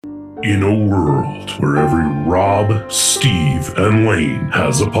In a world where every Rob, Steve, and Lane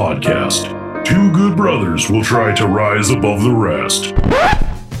has a podcast, two good brothers will try to rise above the rest.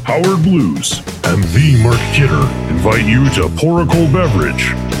 Howard Blues and the Mark Kidder invite you to pour a cold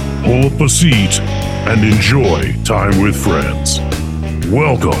beverage, pull up a seat, and enjoy time with friends.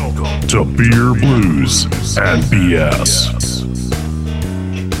 Welcome to Beer, Blues, and BS.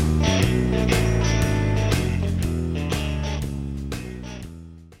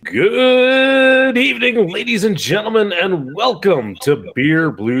 Good evening, ladies and gentlemen, and welcome to Beer,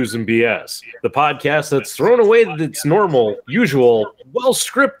 Blues, and BS, the podcast that's thrown away its normal, usual,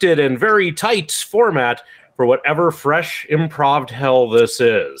 well-scripted, and very tight format for whatever fresh improv hell this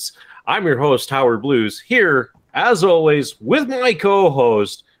is. I'm your host, Howard Blues, here, as always, with my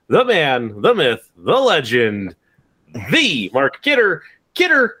co-host, the man, the myth, the legend, the Mark Kidder.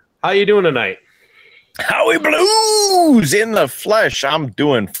 Kidder, how you doing tonight? Howie Blues in the flesh. I'm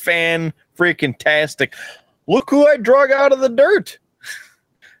doing fan-freaking-tastic. Look who I drug out of the dirt.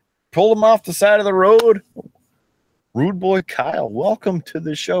 Pulled him off the side of the road. Rude Boy Kyle, welcome to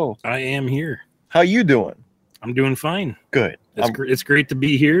the show. I am here. How you doing? I'm doing fine. Good. It's great to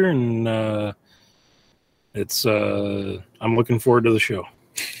be here, and I'm looking forward to the show.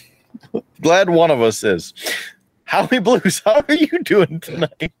 Glad one of us is. Howie Blues, how are you doing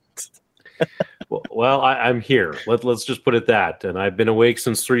tonight? Well, I'm here. Let's just put it that. And I've been awake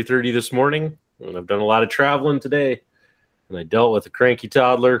since 3:30 this morning, and I've done a lot of traveling today, and I dealt with a cranky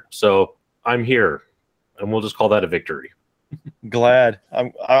toddler, so I'm here, and we'll just call that a victory. Glad.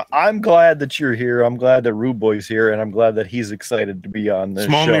 I'm glad that you're here. I'm glad that Rude Boy's here, and I'm glad that he's excited to be on this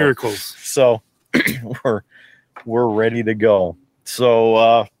Small show. miracles. So we're ready to go.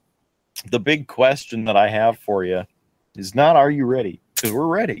 So the big question that I have for you is not, are you ready? Because we're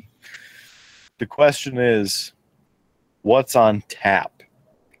ready. The question is, what's on tap?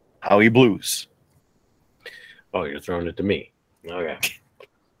 Howie Blues. Oh, you're throwing it to me. Okay.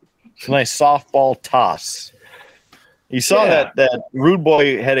 It's a nice softball toss. You saw that Rude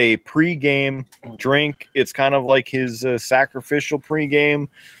Boy had a pregame drink. It's kind of like his sacrificial pregame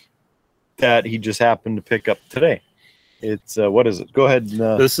that he just happened to pick up today. It's what is it? Go ahead.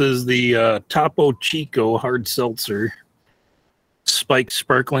 This is the Topo Chico hard seltzer, spiked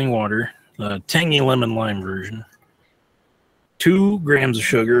sparkling water. Tangy lemon lime version. 2 grams of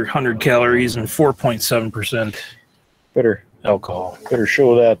sugar, 100 calories, and 4.7% better alcohol. Better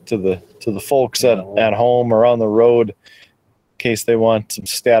show that to the folks at home or on the road in case they want some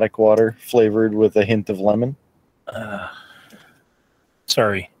static water flavored with a hint of lemon.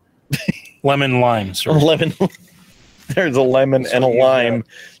 Sorry. Lemon lime. Sorry. Lemon. There's a lemon and a lime.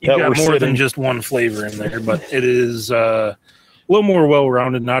 You got more than just one flavor in there, but it is a little more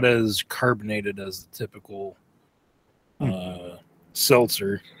well-rounded, not as carbonated as the typical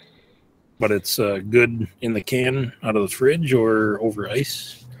seltzer, but it's good in the can, out of the fridge, or over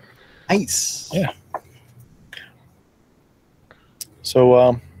ice. Ice. Yeah.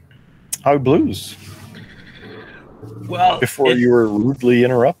 So, Howie Blues. Well, before you were rudely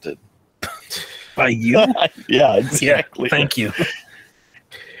interrupted. By you? Yeah, exactly. Yeah, thank you.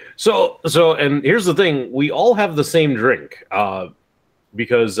 So, and here's the thing: we all have the same drink,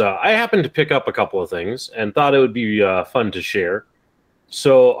 because I happened to pick up a couple of things and thought it would be fun to share.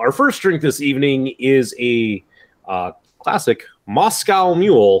 So, our first drink this evening is a classic Moscow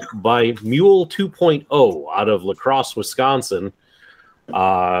Mule by Mule 2.0 out of La Crosse, Wisconsin.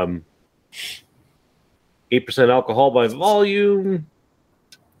 8% alcohol by volume.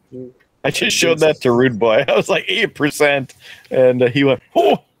 I just showed that to Rude Boy. I was like 8%, and he went,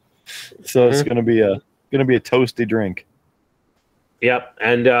 "Oh!" So it's gonna be a toasty drink. Yep,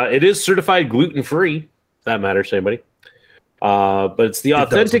 and it is certified gluten-free. If that matters to anybody. But it's the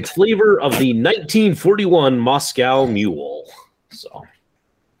authentic flavor of the 1941 Moscow Mule. So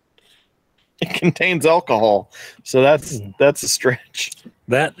it contains alcohol, so that's a stretch.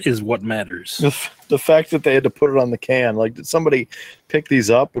 That is what matters. The fact that they had to put it on the can, like, did somebody pick these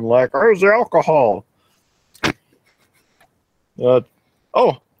up and like, where's the alcohol?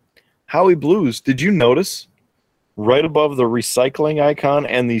 Howie Blues, did you notice right above the recycling icon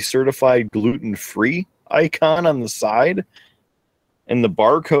and the certified gluten-free icon on the side and the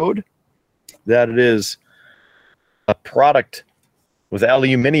barcode that it is a product with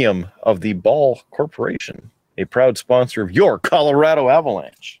aluminum of the Ball Corporation, a proud sponsor of your Colorado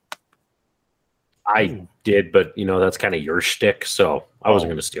Avalanche? I did, but that's kind of your shtick, so I wasn't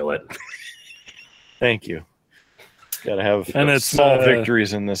going to steal it. Thank you. Got to have small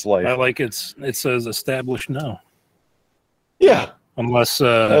victories in this life. I like it says established now. Yeah. Unless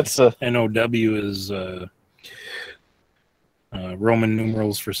that's NOW is Roman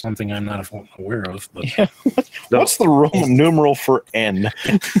numerals for something I'm not aware of. But Yeah. What's the Roman numeral for N?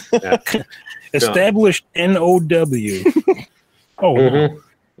 established NOW. Oh, no.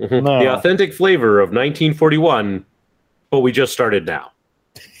 No. The authentic flavor of 1941, but we just started now.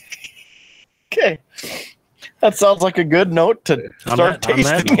 Okay. That sounds like a good note to start on that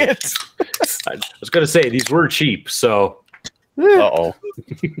tasting note. it. I was going to say, these were cheap, so Uh-oh.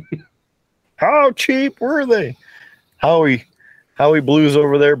 How cheap were they? Howie Blues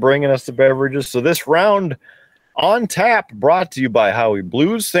over there bringing us the beverages. So this round on tap brought to you by Howie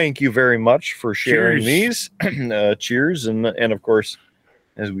Blues. Thank you very much for sharing Cheers. these. Cheers. And of course,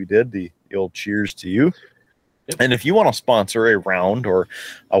 as we did, the old cheers to you. Yep. And if you want to sponsor a round or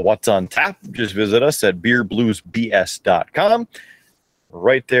a What's on Tap, just visit us at beerbluesbs.com.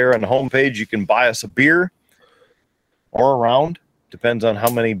 Right there on the homepage, you can buy us a beer or a round. Depends on how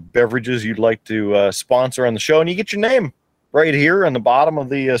many beverages you'd like to sponsor on the show. And you get your name right here on the bottom of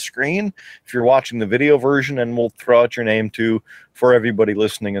the screen if you're watching the video version, and we'll throw out your name too for everybody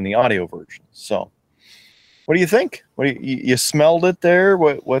listening in the audio version. So what do you think? You smelled it there?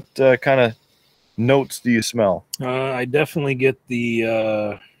 What kind of notes do you smell? I definitely get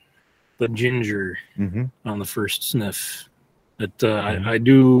the ginger Mm-hmm. on the first sniff. But I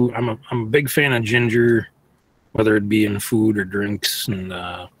do. I'm a big fan of ginger, whether it be in food or drinks, and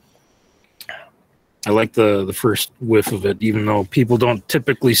I like the first whiff of it. Even though people don't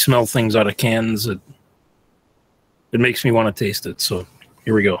typically smell things out of cans, it makes me want to taste it. So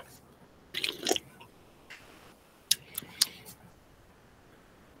here we go.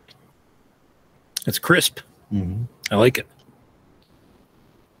 It's crisp. Mm-hmm. I like it.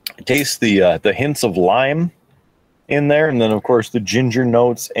 Taste the hints of lime in there, and then of course the ginger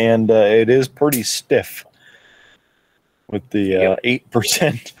notes, and it is pretty stiff with the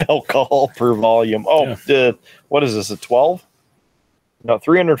 8% alcohol per volume. Oh, Yeah. What is this, a 12? No,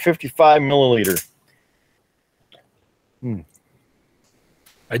 355 milliliter.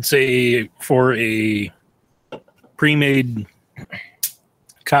 I'd say for a pre-made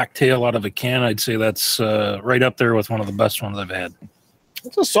cocktail out of a can, I'd say that's right up there with one of the best ones I've had.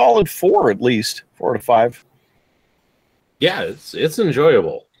 It's a solid 4 at least, 4 to 5. yeah, it's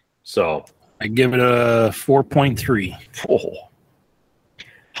enjoyable. So I give it a 4.3. Oh.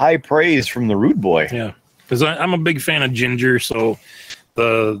 High praise from the Rude Boy. Yeah, because I'm a big fan of ginger, so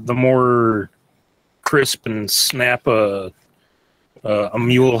the more crisp and snap a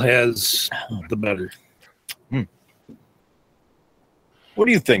mule has, the better. What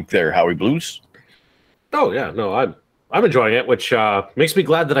do you think there, Howie Blues? oh yeah, no, I'm enjoying it, which makes me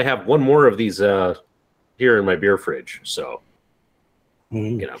glad that I have one more of these here in my beer fridge. So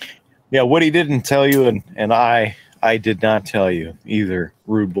you know, Yeah, what he didn't tell you, and I did not tell you either,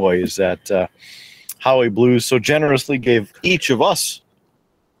 Rude Boy, is that Howie Blues so generously gave each of us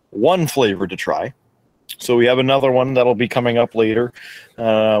one flavor to try. So we have another one that'll be coming up later.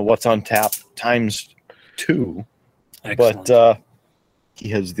 What's on Tap ×2. Excellent. But he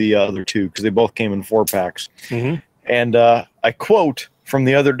has the other two because they both came in 4-packs. Mm-hmm. And I quote from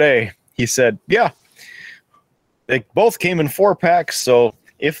the other day, he said, yeah, they both came in 4-packs, so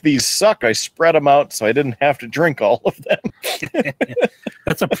if these suck, I spread them out so I didn't have to drink all of them.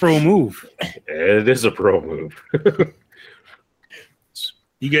 That's a pro move. it is a pro move.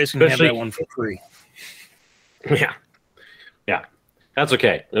 You guys can have Especially- that one for free. yeah, that's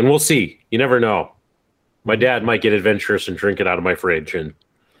okay, and we'll see. You never know. My dad might get adventurous and drink it out of my fridge, and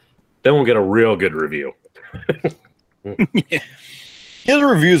then we'll get a real good review. His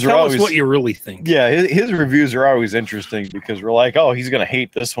reviews are Tell always us what you really think. yeah. His reviews are always interesting because we're like, oh, he's gonna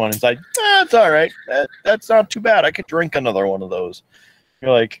hate this one. It's like, it's all right. That's not too bad. I could drink another one of those.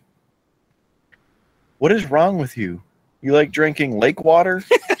 You're like, what is wrong with you? You like drinking lake water?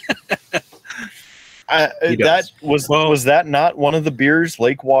 He That does. was that not one of the beers,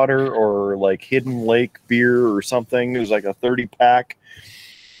 lake water or like Hidden Lake beer or something? It was like a 30-pack.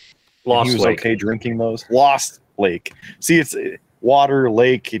 Lost He was Lake. okay drinking those. Lost Lake. See, it's water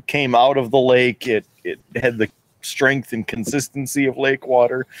lake. It came out of the lake. It had the strength and consistency of lake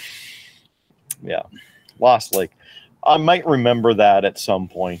water. Yeah, Lost Lake. I might remember that at some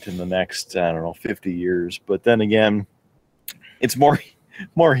point in the next, 50 years. But then again, it's more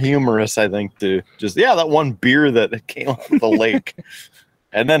humorous, I think, to just, that one beer that came out of the lake.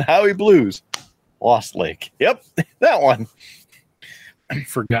 And then Howie Blues, Lost Lake. Yep, that one.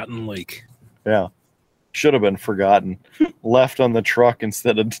 Forgotten Lake. Yeah. Should have been forgotten. Left on the truck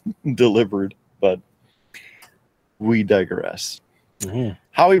instead of delivered. But we digress. Mm-hmm.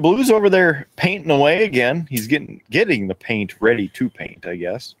 Howie Blues over there painting away again. He's getting the paint ready to paint, I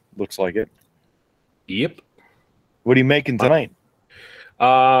guess. Looks like it. Yep. What are you making tonight?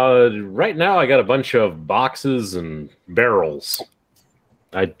 Right now I got a bunch of boxes and barrels.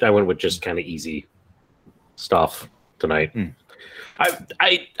 I went with just kind of easy stuff tonight.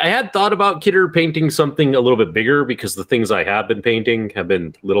 I had thought about Kidder painting something a little bit bigger because the things I have been painting have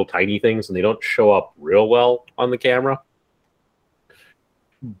been little tiny things and they don't show up real well on the camera.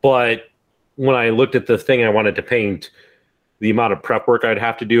 But when I looked at the thing I wanted to paint, the amount of prep work I'd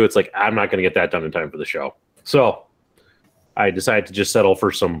have to do, it's like, I'm not going to get that done in time for the show. So I decided to just settle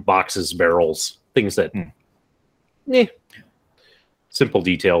for some boxes, barrels, things that, simple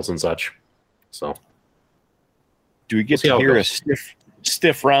details and such. So, do we get to hear a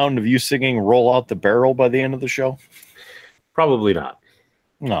stiff round of you singing "Roll Out the Barrel" by the end of the show? Probably not.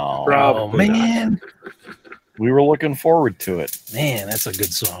 No, Probably man. not. We were looking forward to it. Man, that's a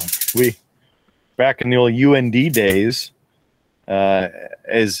good song. We back in the old UND days,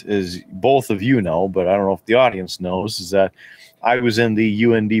 as both of you know, but I don't know if the audience knows, is that I was in the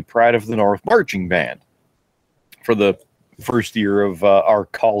UND Pride of the North marching band for the first year of our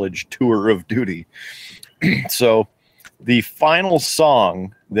college tour of duty. So the final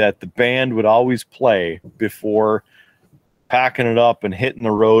song that the band would always play before packing it up and hitting the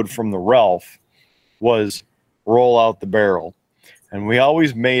road from the Ralph was "Roll Out the Barrel." And we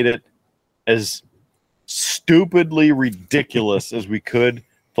always made it as stupidly ridiculous as we could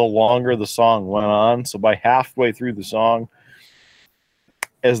the longer the song went on. So by halfway through the song,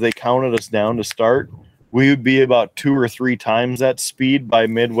 as they counted us down to start, we would be about 2 or 3 times that speed by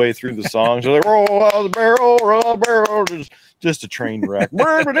midway through the song. So like, roll out the barrel, roll out the barrel, just a train wreck.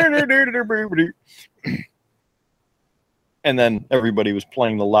 And then everybody was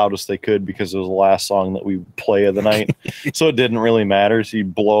playing the loudest they could because it was the last song that we would play of the night. So it didn't really matter. So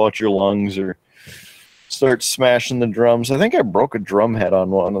you'd blow out your lungs or start smashing the drums. I think I broke a drum head on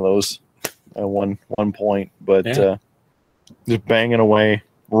one of those at one point, but just banging away,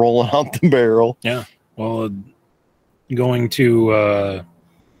 rolling out the barrel. Yeah. Well, going to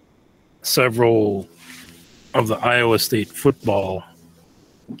several of the Iowa State football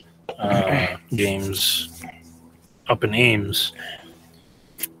games up in Ames,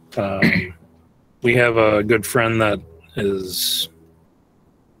 we have a good friend that has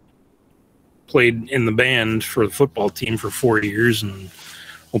played in the band for the football team for 4 years and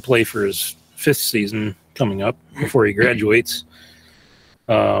will play for his 5th season coming up before he graduates.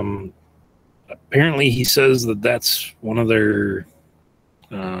 Apparently he says that that's one of their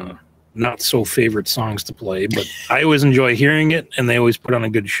not so favorite songs to play, but I always enjoy hearing it and they always put on a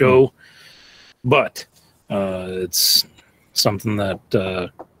good show. But it's something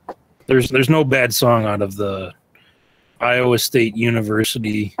that there's no bad song out of the Iowa State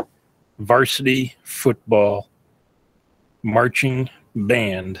University varsity football marching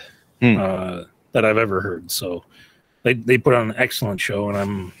band that I've ever heard. So they put on an excellent show, and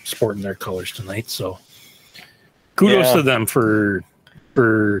I'm sporting their colors tonight. So kudos to them for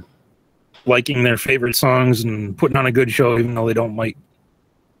liking their favorite songs and putting on a good show, even though they don't like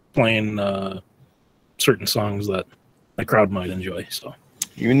playing certain songs that the crowd might enjoy. So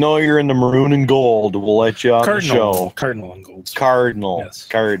even though you're in the maroon and gold, we'll let you on the show. Cardinal and gold. Cardinal, yes.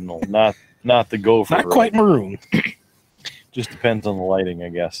 Cardinal, not the gopher. Not quite maroon. Just depends on the lighting, I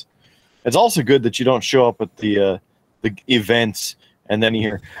guess. It's also good that you don't show up at the events and then you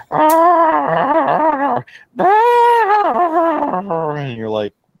hear and you're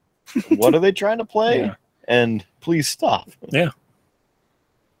like, what are they trying to play? Yeah. And please stop. Yeah.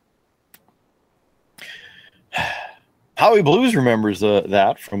 Howie Blues remembers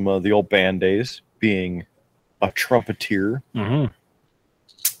that from the old band days, being a trumpeter. Mm-hmm.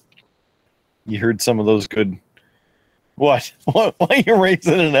 You heard some of those good. What? Why are you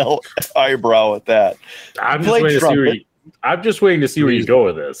raising an eyebrow at that? I'm just waiting to see where you go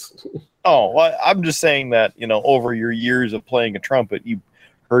with this. Oh, well, I'm just saying that, over your years of playing a trumpet, you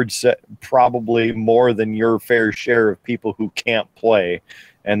heard probably more than your fair share of people who can't play,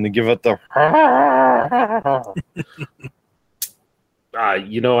 and they give it the.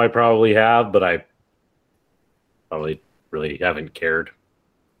 I probably have, but I probably really haven't cared.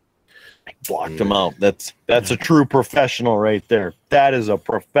 I blocked them out. That's a true professional right there. That is a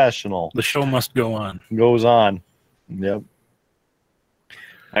professional. The show must go on. Goes on. Yep.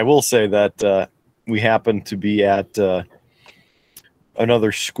 I will say that we happened to be at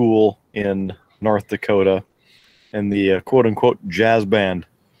another school in North Dakota, and the quote-unquote jazz band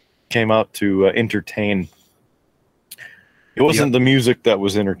came out to entertain. It wasn't the music that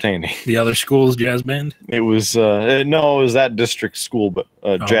was entertaining. The other school's jazz band? It was it was that district school, but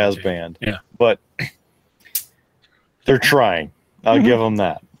jazz band. Yeah, but they're trying. I'll give them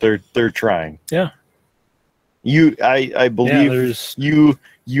that. They're trying. Yeah. I believe there's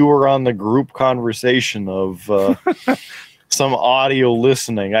you were on the group conversation of some audio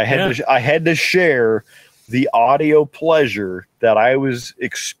listening. I had to share the audio pleasure that I was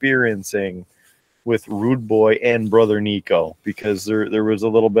experiencing with Rude Boy and Brother Nico, because there was a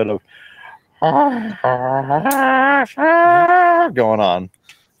little bit of going on.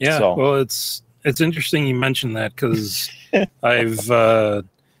 Yeah, So. well, it's interesting you mentioned that, because I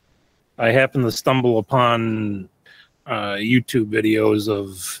happened to stumble upon YouTube videos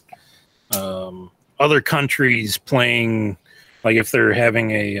of other countries playing, like if they're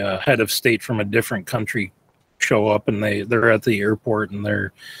having a head of state from a different country show up and they're at the airport and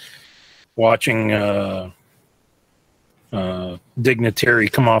they're watching dignitary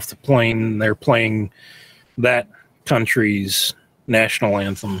come off the plane, and they're playing that country's national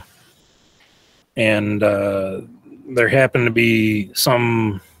anthem. And there happened to be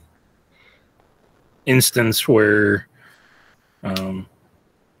some instance where the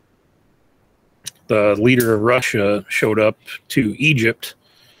leader of Russia showed up to Egypt,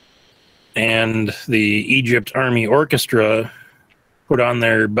 and the Egypt Army Orchestra put on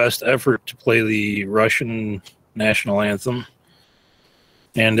their best effort to play the Russian national anthem.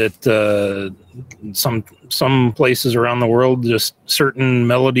 And at some places around the world, just certain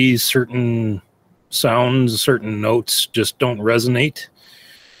melodies, certain sounds, certain notes just don't resonate.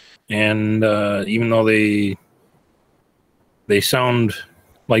 And even though they sound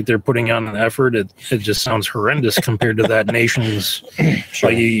like they're putting on an effort, it just sounds horrendous compared to that nation's. Sure.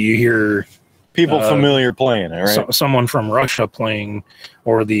 Like you hear People familiar playing it, right? Someone from Russia playing,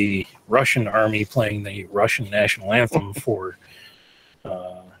 or the Russian army playing the Russian national anthem for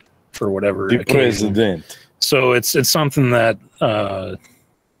whatever the occasion. president. So it's something that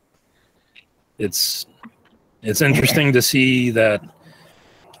it's interesting to see that.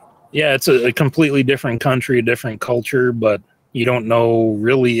 Yeah, it's a completely different country, a different culture, but you don't know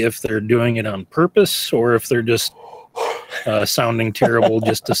really if they're doing it on purpose or if they're just sounding terrible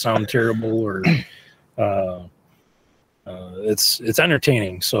just to sound terrible, or it's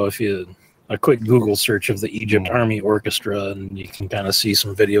entertaining. So if a quick Google search of the Egypt Army Orchestra, and you can kind of see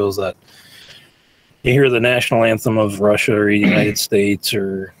some videos that you hear the national anthem of Russia or the United States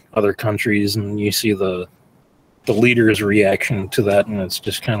or other countries, and you see the leader's reaction to that, and it's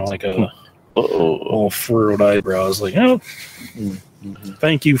just kind of like a little furrowed eyebrows, like, oh,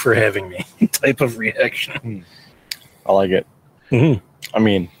 thank you for having me type of reaction. I like it. Mm-hmm. I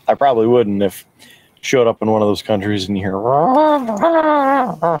mean, I probably wouldn't if showed up in one of those countries and you hear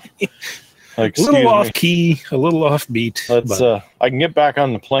like, a little off key, a little off beat. Let's I can get back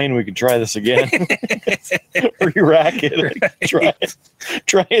on the plane, we can try this again. Re-rack it.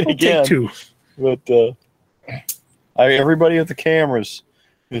 Try it again. Take two. But everybody at the cameras,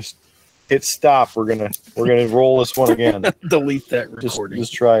 just hit stop. We're gonna roll this one again. Delete that recording.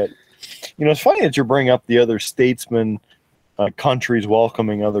 Just try it. You know, it's funny that you bring up the other statesmen, countries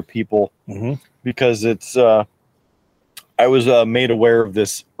welcoming other people, because it's. I was made aware of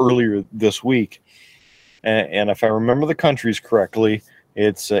this earlier this week, and if I remember the countries correctly,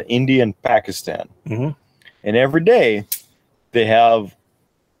 it's India and Pakistan. And every day they have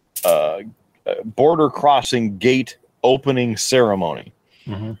a border crossing gate opening ceremony,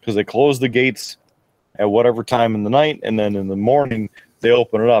 because they close the gates at whatever time in the night, and then in the morning they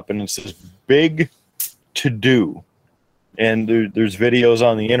open it up, and it's this big to-do. And there's videos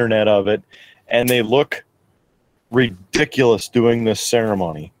on the internet of it, and they look ridiculous doing this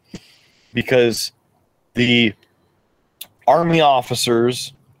ceremony, because the army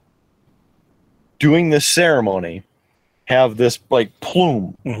officers doing this ceremony have this like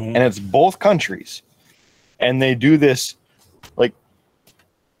plume, and it's both countries, and they do this like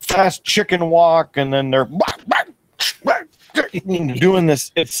fast chicken walk, and then they're doing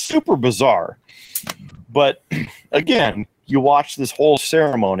this. It's super bizarre, but again, you watch this whole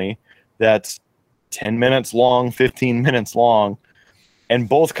ceremony that's 10 minutes long, 15 minutes long, and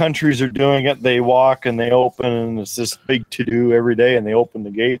both countries are doing it. They walk and they open, and it's this big to-do every day, and they open the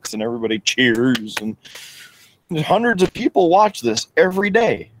gates and everybody cheers, and hundreds of people watch this every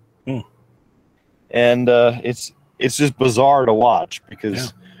day. And it's just bizarre to watch,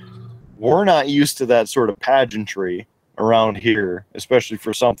 because we're not used to that sort of pageantry around here, especially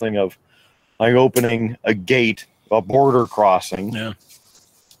for something of like opening a gate, a border crossing. Yeah.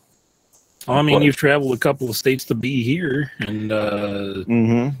 Well, I mean, you've traveled a couple of states to be here, and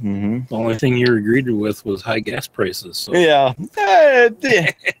the only thing you agreed with was high gas prices. So. Yeah.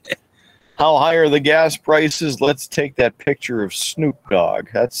 How high are the gas prices? Let's take that picture of Snoop Dogg.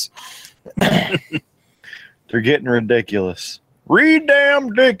 That's they're getting ridiculous. Damn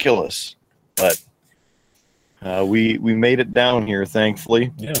ridiculous. But We made it down here,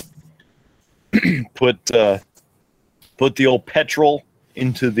 thankfully. Yeah. Put the old petrol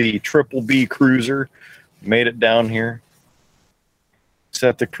into the Triple B cruiser. Made it down here.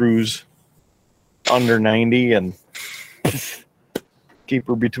 Set the cruise under 90 and keep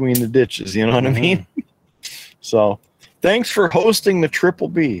her between the ditches. You know what I mean? So, thanks for hosting the Triple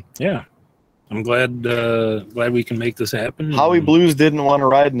B. Yeah. I'm glad we can make this happen. Howie Blues didn't want to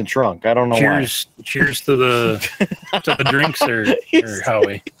ride in the trunk. I don't know why. Cheers to the drinks there,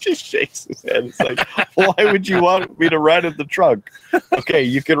 Howie. He just shakes his head. It's like, why would you want me to ride in the trunk? Okay,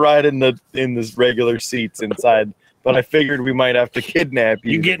 you could ride in this regular seats inside, but I figured we might have to kidnap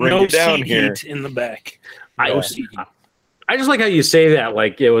you. You get bring no you down seat here. heat in the back. I- No seat heat. I just like how you say that,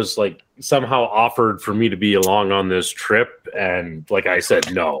 like it was like somehow offered for me to be along on this trip, and like I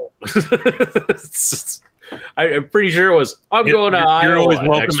said, no. I'm pretty sure it was. I'm going to Iowa. You're always next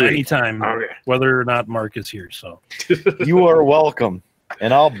welcome week. anytime, Okay. whether or not Mark is here. So You are welcome,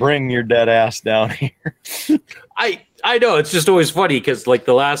 and I'll bring your dead ass down here. I know, it's just always funny because like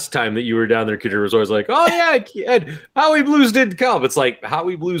the last time that you were down there, Kidder was always like, "Oh yeah, and Howie Blues didn't come." It's like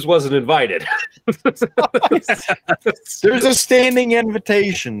Howie Blues wasn't invited. There's a standing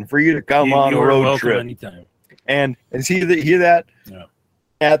invitation for you to come on a you're road welcome trip, anytime. and hear that Yeah.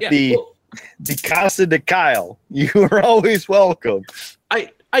 at Yeah, the well, Casa de Kyle. You are always welcome. I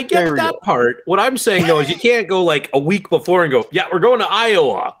There get we that go. part. What I'm saying though is you can't go like a week before and go, "Yeah, we're going to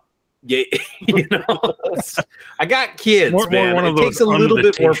Iowa." Yeah, you know, I got kids, More man. one It of takes a those little bit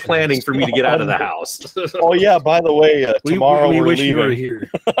more invitations. planning for me to get out of the house. Oh yeah, by the way, tomorrow we we're wish you were leaving.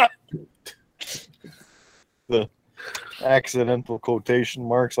 here. Accidental quotation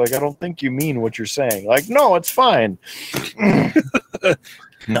marks. Like, I don't think you mean what you're saying. Like, no, it's fine.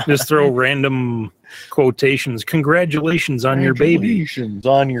 Just throw random quotations. Congratulations on your baby. Congratulations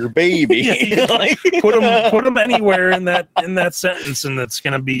on your baby. Like, Put them anywhere in that sentence, and it's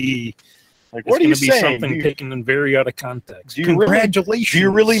going to be like, what are you saying? something Do you, taken and very out of context. do you really- Congratulations! do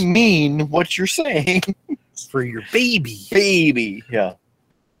you really mean what you're saying? for your baby? Baby. Yeah.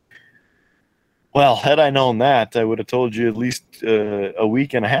 Well, had I known that, I would have told you at least a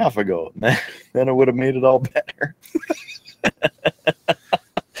week and a half ago. Then it would have made it all better.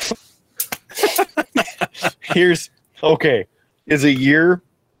 Okay. Is a year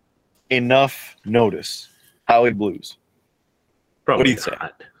enough notice? Howie Blues. Probably What do you say?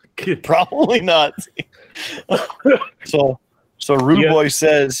 not. Probably not. So Rude Yeah. Boy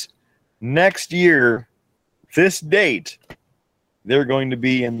says next year, this date, they're going to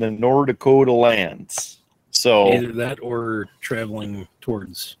be in the North Dakota lands. So Either that or traveling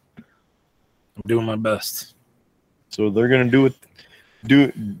towards. I'm doing my best. they're going to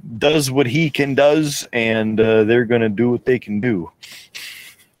does what he can does, and they're going to do what they can do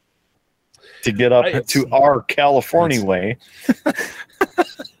to get up to our California way.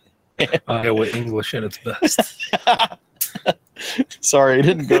 Iowa English at its best. Sorry, I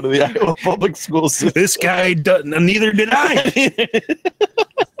didn't go to the Iowa public school system. This guy doesn't. Neither did I.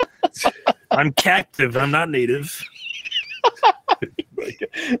 I'm captive. I'm not native.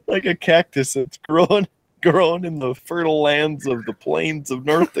 like a cactus that's grown in the fertile lands of the plains of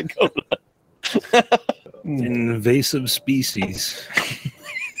North Dakota. An invasive species.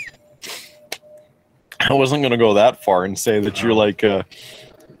 I wasn't going to go that far and say that you're like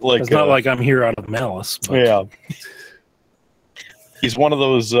It's not like I'm here out of malice. But yeah. He's one of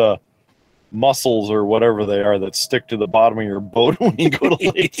those mussels or whatever they are that stick to the bottom of your boat when you go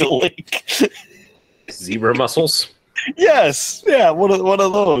to lake. Zebra mussels. Yes, yeah, one of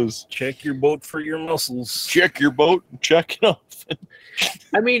those. check your boat for your muscles. Check your boat and check it off.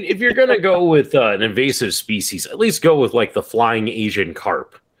 I mean, if you're gonna go with an invasive species, at least go with like the flying Asian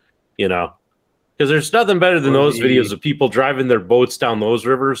carp. You know, because there's nothing better than those videos of people driving their boats down those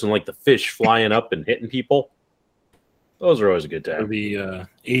rivers and like the fish flying up and hitting people. Those are always a good Or time. the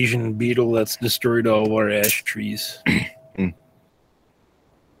Asian beetle that's destroyed all our ash trees.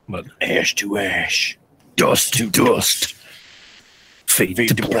 But Ash to ash, dust to dust. Fade fade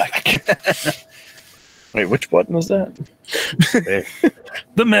to to black. black. Wait, which button was that?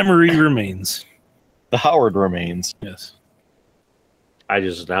 The memory remains. The Howard remains. Yes. I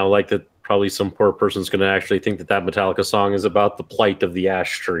just now like that probably some poor person's going to actually think that that Metallica song is about the plight of the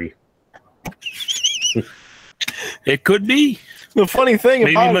ash tree. It could be. The funny thing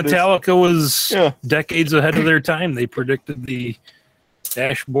Maybe about it is- Metallica was Yeah. decades ahead of their time. They predicted the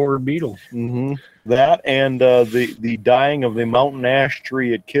ash borer beetle. Mhm. That and the dying of the mountain ash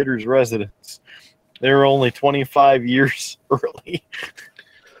tree at Kidder's residence. They were only 25 years early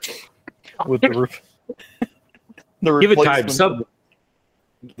with the Give it time. replacement.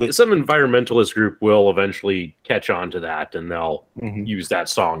 some environmentalist group will eventually catch on to that, and they'll Mhm. use that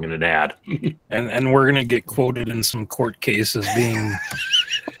song in an ad. And we're gonna get quoted in some court cases being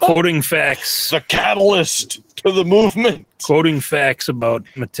quoting facts The catalyst to the movement. about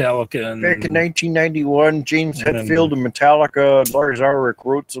Metallica and Back in 1991, James And- Hetfield and Metallica, Lars Ulrich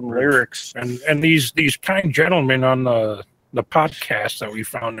wrote some lyrics. and these kind gentlemen on the podcast that we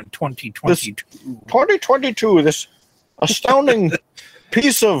found in 2022. 2022, this astounding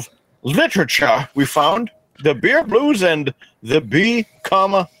piece of literature we found, the Beer Blues and the B,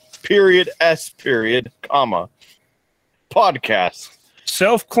 comma, period, S, period, comma, podcast.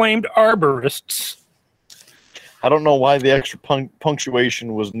 Self-claimed arborists. I don't know why the extra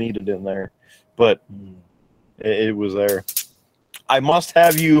punctuation was needed in there, but it was there. I must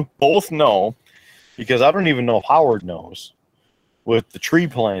have you both know, because I don't even know if Howard knows, with the tree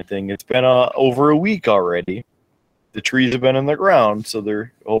planting, it's been over a week already. The trees have been in the ground, so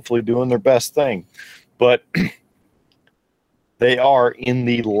they're hopefully doing their best thing. But they are in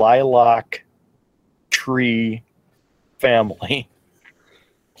the lilac tree family.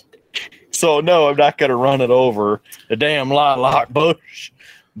 So, no, I'm not going to run it over the damn lilac bush.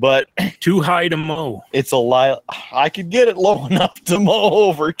 But Too high to mow. it's a lilac. I could get it low enough to mow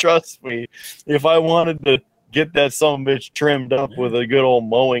over, trust me. If I wanted to get that son of a bitch trimmed up with a good old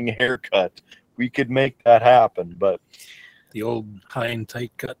mowing haircut, we could make that happen. But The old high and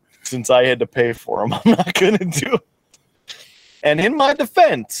tight cut. since I had to pay for them, I'm not going to do it. And in my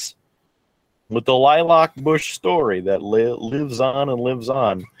defense, with the lilac bush story that lives on and lives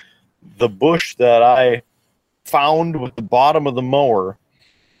on, the bush that I found with the bottom of the mower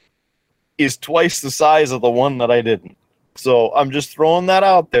is twice the size of the one that I didn't. So I'm just throwing that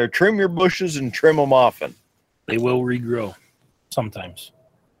out there. Trim your bushes and trim them often. They will regrow sometimes.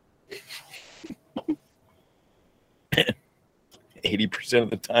 80% of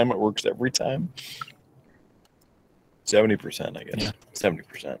the time it works every time. 70%, I guess. Yeah.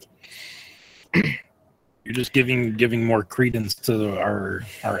 70%. You're just giving more credence to our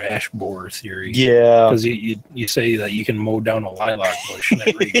ash borer theory. Yeah. Because you say that you can mow down a lilac bush and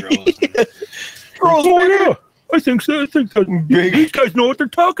it regrows. Grows Oh, bigger. yeah. I think so. Big. These guys know what they're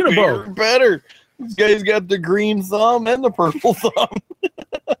talking Bigger, about. better. This guy's got the green thumb and the purple thumb.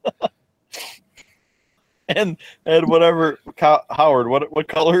 and whatever, Howard, what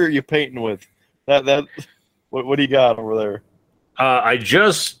color are you painting with? What do you got over there? I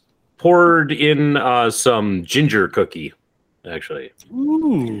just poured in some ginger cookie, actually.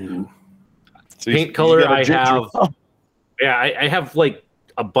 Ooh. So Paint you color, got a I ginger have- thumb. Yeah, I have like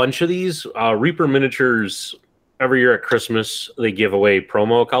a bunch of these. Reaper Miniatures, every year at Christmas, they give away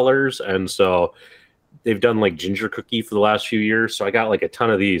promo colors. And so they've done like ginger cookie for the last few years. So I got like a ton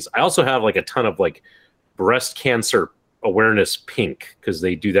of these. I also have like a ton of like breast cancer awareness pink because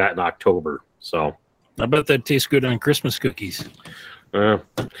they do that in October. So I bet that tastes good on Christmas cookies. I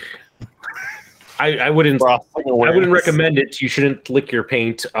wouldn't Frosting awareness. recommend it. You shouldn't lick your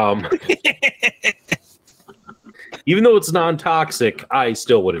paint. Even though it's non-toxic, I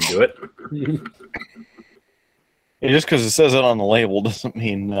still wouldn't do it. And just because it says it on the label doesn't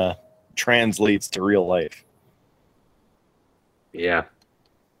mean translates to real life. Yeah.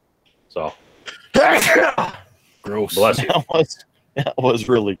 So Gross. bless you. That was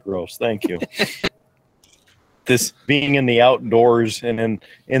really gross. Thank you. This being in the outdoors and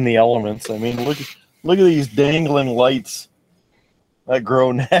in the elements. I mean, look at these dangling lights that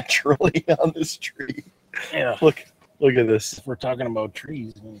grow naturally on this tree. Yeah. Look at this. If we're talking about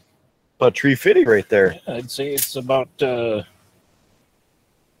trees, A tree fitty right there. I'd say it's about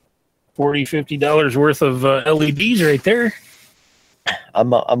 $40-50 worth of LEDs right there.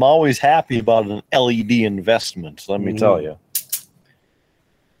 I'm always happy about an LED investment. Let me tell you.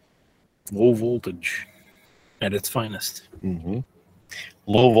 Low voltage at its finest. Mm-hmm.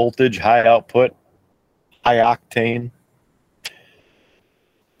 Low voltage, high output, high octane.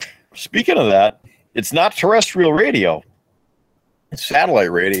 Speaking of that, it's not terrestrial radio. It's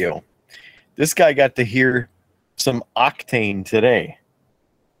satellite radio. This guy got to hear some octane today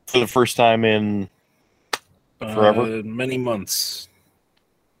for the first time in forever. Many months.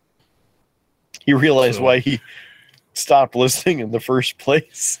 He realized So- why he stopped listening in the first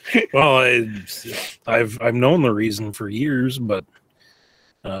place. Well, I've known the reason for years, but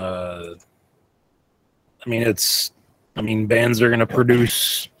I mean, bands are going to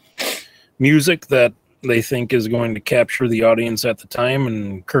produce music that they think is going to capture the audience at the time,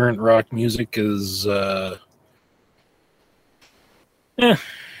 and current rock music is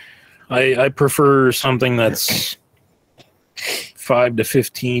I prefer something that's 5 to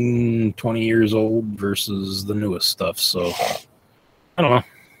 15, 20 years old versus the newest stuff. So I don't know.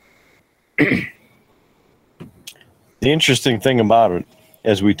 The interesting thing about it,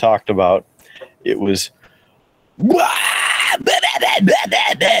 as we talked about, it was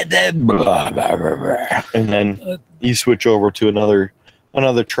and then you switch over to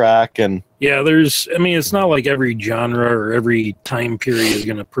another track, and Yeah, it's not like every genre or every time period is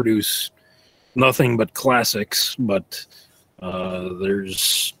going to produce nothing but classics, but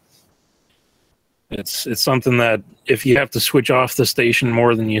it's something that if you have to switch off the station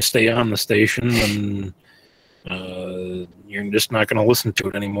more than you stay on the station, then you're just not going to listen to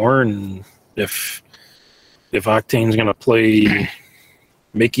it anymore. And if Octane's going to play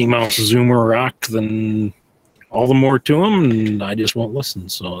Mickey Mouse Zoomer Rock, then all the more to him, and I just won't listen.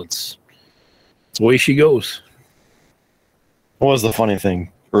 So it's the way she goes. what was the funny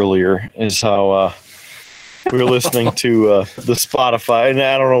thing earlier is how we were listening to the Spotify, and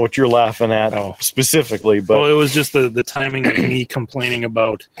I don't know what you're laughing at specifically, but Well, it was just the timing of me complaining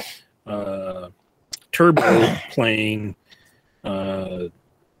about Turbo playing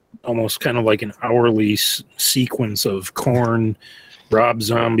almost kind of like an hourly sequence of Korn, Rob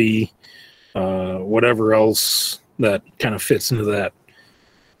Zombie, whatever else that kind of fits into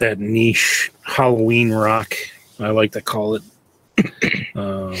that niche Halloween rock, I like to call it.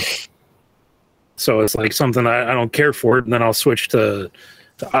 So it's like something I don't care for it, and then I'll switch to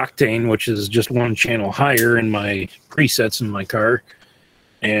Octane, which is just one channel higher in my presets in my car,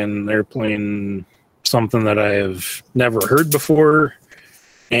 and they're playing something that I have never heard before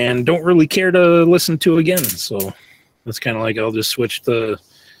and don't really care to listen to again. So it's kind of like I'll just switch the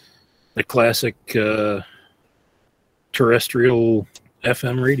classic terrestrial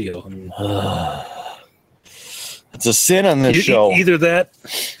FM radio. And it's a sin on this show.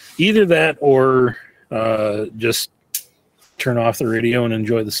 Either that or just turn off the radio and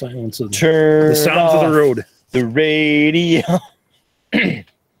enjoy the silence of the sounds of the road. The radio.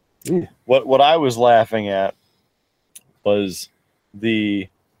 What I was laughing at was the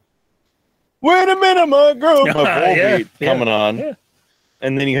 "Wait a minute, my girl," my Volbeat coming on,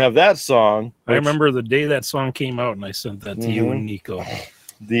 and then you have that song. I remember the day that song came out, and I sent that to you and Nico.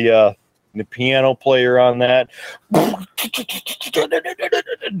 The piano player on that,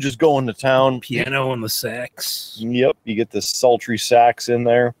 just going to town. Piano and the sax. Yep, you get the sultry sax in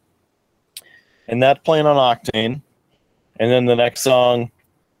there, and that playing on Octane, and then the next song.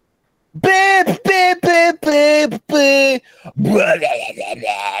 And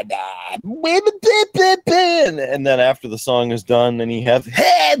then after the song is done, then you have,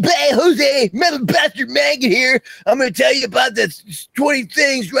 "Hey, Jose, Metal Bastard Maggot here. I'm going to tell you about the 20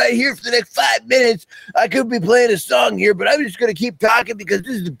 things right here for the next 5 minutes. I could be playing a song here, but I'm just going to keep talking because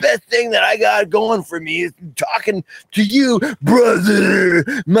this is the best thing that I got going for me is talking to you, brother.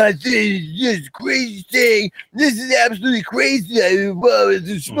 My thing is just crazy thing. This is absolutely crazy. I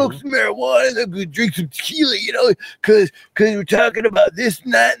smoke some marijuana, and I'm going to drink some tequila, because we're talking about this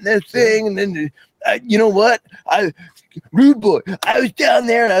and that and that thing, and then you know what? Rude boy, I was down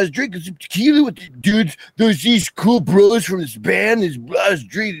there and I was drinking some tequila with the dudes, these cool bros from this band. I was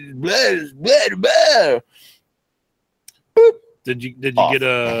drinking blah. Did you get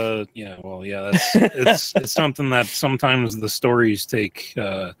a it's something that sometimes the stories take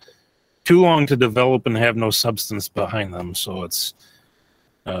too long to develop and have no substance behind them, so it's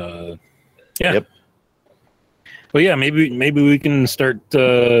Yep. But yeah, maybe we can start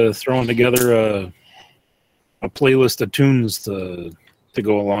throwing together a playlist of tunes to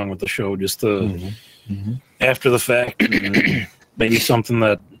go along with the show, just to after the fact, and maybe something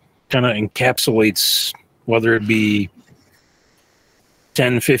that kind of encapsulates, whether it be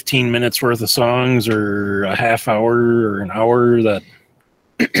 10-15 minutes worth of songs or a half hour or an hour, that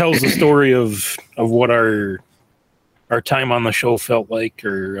tells the story of what our time on the show felt like,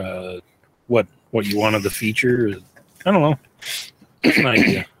 or what you wanted to feature. I don't know. It's an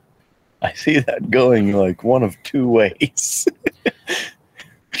idea. I see that going like one of two ways.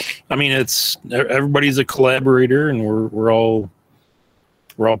 I mean, everybody's a collaborator, and we're all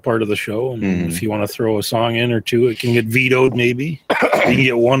part of the show. And if you want to throw a song in or two, it can get vetoed. Maybe you can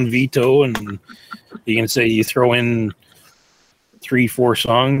get one veto, and you can say you throw in 3-4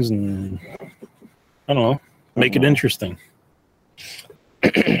 songs, and I don't know, make it interesting.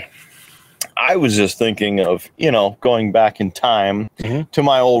 I was just thinking of, going back in time to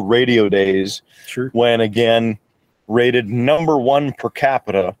my old radio days. Sure. When, again, rated number 1 per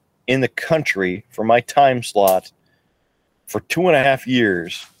capita in the country for my time slot for 2.5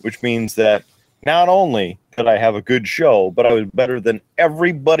 years, which means that not only could I have a good show, but I was better than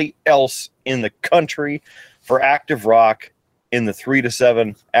everybody else in the country for active rock in the 3 to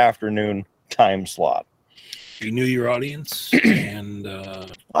 7 afternoon time slot. You knew your audience, and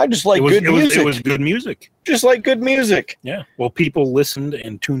I just like good music. It was good music. Just like good music. Yeah. Well, people listened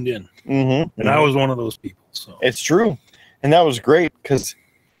and tuned in, and I was one of those people. So it's true, and that was great because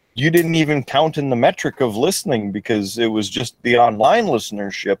you didn't even count in the metric of listening because it was just the online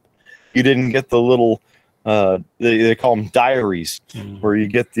listenership. You didn't get the little they call them diaries, where you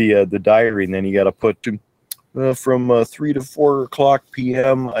get the diary, and then you got to put from 3 to 4 o'clock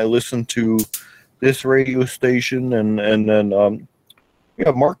p.m. I listened to this radio station, and then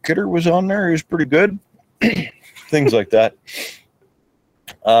Mark Kidder was on there. He was pretty good. Things like that.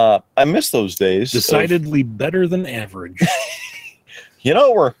 I miss those days. Decidedly better than average.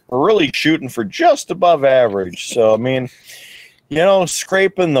 We're really shooting for just above average. So I mean,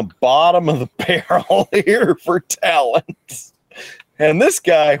 scraping the bottom of the barrel here for talent. And this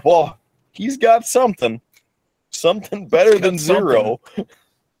guy, well, he's got something better than zero.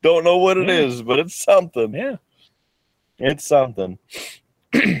 Don't know what it is, but it's something. Yeah. It's something.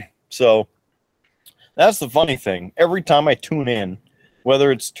 So that's the funny thing. Every time I tune in,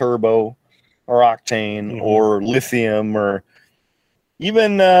 whether it's turbo or octane or lithium or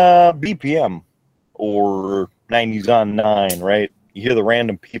even BPM or 90s on 9, right? You hear the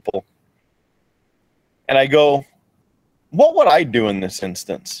random people. And I go, what would I do in this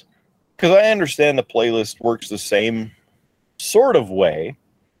instance? Because I understand the playlist works the same sort of way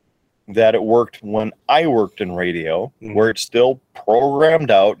that it worked when I worked in radio, where it's still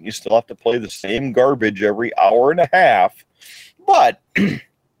programmed out. You still have to play the same garbage every hour and a half. But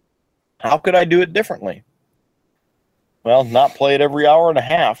how could I do it differently? Well, not play it every hour and a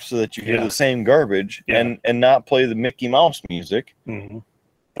half so that you hear the same garbage and not play the Mickey Mouse music.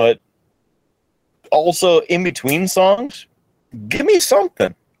 But also in between songs, give me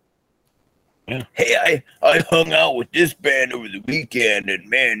something. Yeah. Hey, I hung out with this band over the weekend, and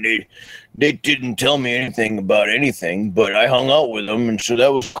man, they didn't tell me anything about anything, but I hung out with them, and so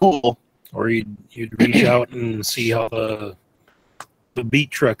that was cool. Or you'd reach out and see how the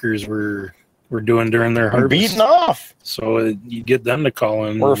beat truckers were doing during their harvest. Beating off. So you get them to call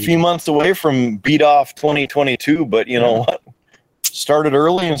in. We're a few months away from beat off 2022, but you know what? Started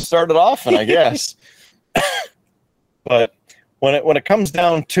early and started often, I guess. But when it comes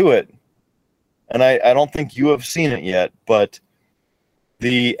down to it, and I don't think you have seen it yet, but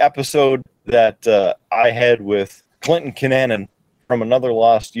the episode that I had with Clinton Kinnanen from Another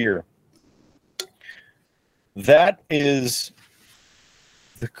Lost Year, that is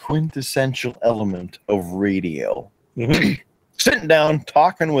the quintessential element of radio. Sitting down,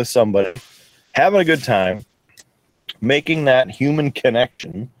 talking with somebody, having a good time, making that human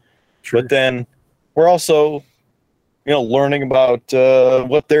connection. But then we're also, learning about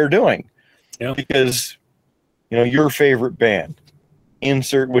what they're doing. Yeah. Because, your favorite band,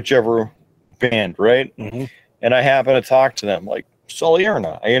 insert whichever band, right? And I happen to talk to them, like Sully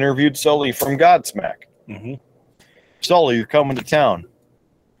Erna. I interviewed Sully from Godsmack. Sully, you're coming to town.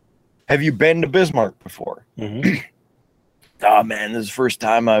 Have you been to Bismarck before? Oh, man, this is the first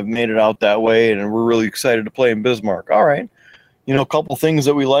time I've made it out that way, and we're really excited to play in Bismarck. All right. A couple things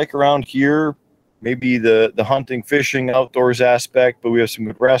that we like around here, maybe the hunting, fishing, outdoors aspect, but we have some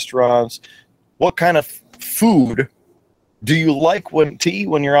good restaurants. What kind of food do you like to eat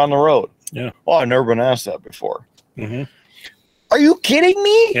when you're on the road? Yeah. Oh, I've never been asked that before. Are you kidding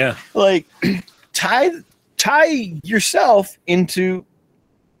me? Yeah. Like, tie yourself into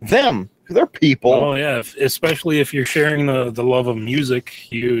them. They're people. Oh yeah, especially if you're sharing the love of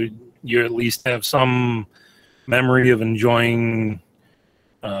music, you at least have some memory of enjoying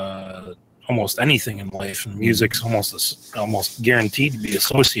almost anything in life, and music's almost guaranteed to be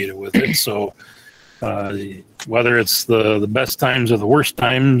associated with it. So whether it's the best times or the worst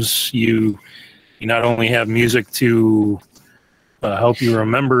times, you not only have music to help you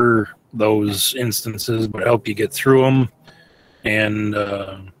remember those instances, but help you get through them, and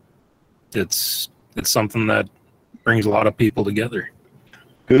it's something that brings a lot of people together.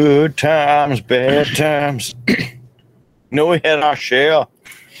 Good times, bad times. We had our share.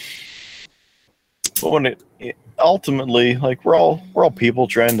 But when it ultimately, like, we're all people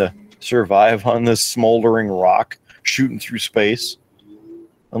trying to survive on this smoldering rock shooting through space.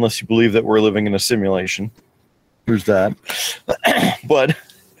 Unless you believe that we're living in a simulation. Who's that? But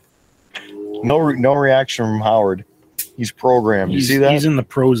no reaction from Howard. He's programmed. You see that? He's in the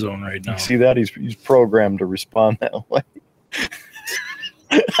pro zone right now. You see that? He's programmed to respond that way.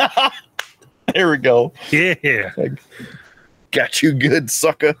 There we go. Yeah. Got you good,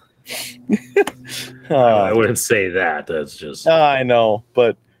 sucker. I wouldn't say that. That's just... I know,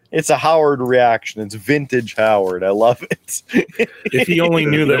 but It's a Howard reaction. It's vintage Howard. I love it. If he only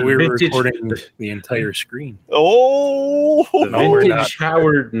knew that we were Vintage- recording the entire screen. Oh, The No, we're vintage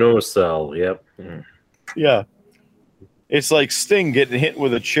Howard no cell. Yep. yeah. It's like Sting getting hit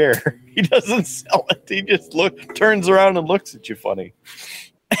with a chair. He doesn't sell it. He just turns around and looks at you funny.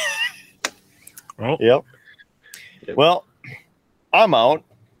 Oh, Yep. Well, I'm out.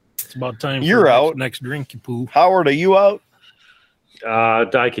 it's about time You're for the out. next drink, you poo. Howard, are you out?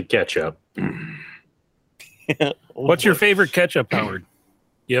 I could catch up. What's your favorite ketchup, Howard?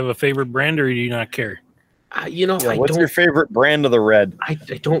 You have a favorite brand, or do you not care? You know, Yeah, I what's don't. your favorite brand of the red? I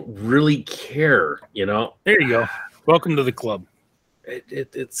don't really care. You know, There you go. Welcome to the club.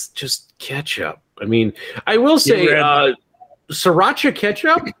 it's just ketchup. I mean, I will say, ever sriracha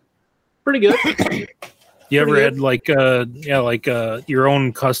ketchup, pretty good. You ever Pretty had like your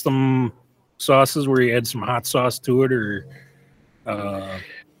own custom sauces where you add some hot sauce to it, or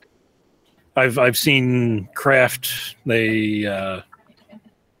I've seen Kraft, they've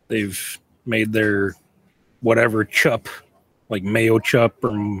made their whatever chup, like mayo chup, or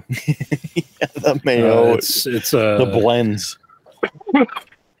The mayo, it's the blends.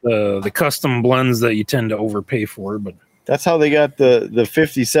 the custom blends that you tend to overpay for, but That's how they got the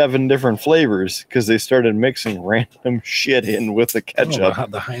 57 different flavors, because they started mixing random shit in with the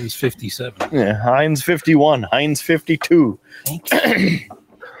ketchup. the Heinz 57. Yeah, Heinz 51, Heinz 52.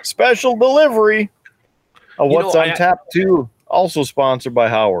 Special delivery of You What's know, on Tap 2, also sponsored by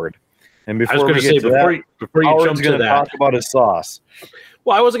Howard. And I was before going we to say get to that, before you Howard's jump to going to that. talk about his sauce.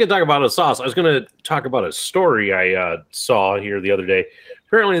 Well, I wasn't going to talk about a sauce. I was going to talk about a story I saw here the other day.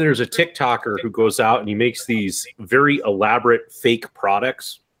 Apparently, there's a TikToker who goes out and he makes these very elaborate fake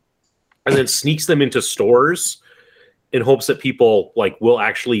products and then sneaks them into stores in hopes that people will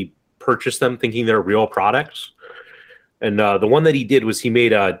actually purchase them thinking they're real products. And the one that he did was he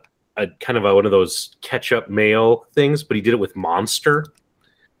made a kind of one of those ketchup mayo things, but he did it with Monster.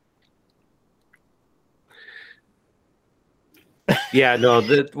 Yeah, no,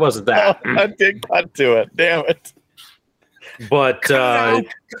 that wasn't that. I did cut to it. Damn it. But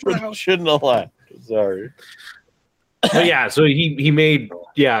Shouldn't have laughed. Sorry. but yeah, so he made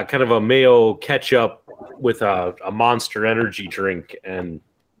kind of a mayo ketchup with a Monster Energy drink and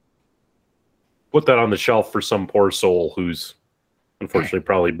put that on the shelf for some poor soul who's unfortunately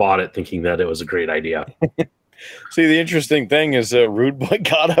probably bought it thinking that it was a great idea. See, the interesting thing is that Rude Boy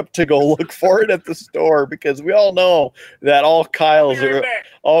got up to go look for it at the store, because we all know that all Kyles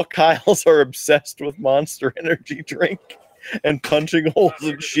are obsessed with Monster Energy drink and punching holes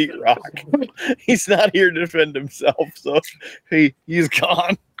in sheetrock. He's not here to defend himself, so he's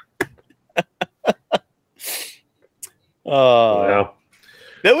gone. Yeah.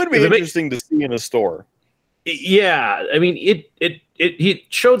 That would be Does it make- interesting to see in a store. Yeah, I mean he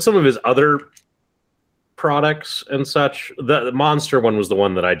showed some of his other products and such. The Monster one was the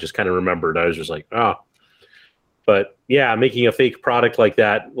one that I just kind of remembered. I was just like, oh. But yeah, making a fake product like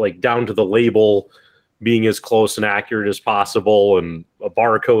that, like down to the label being as close and accurate as possible and a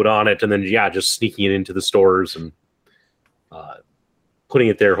barcode on it, and then just sneaking it into the stores and putting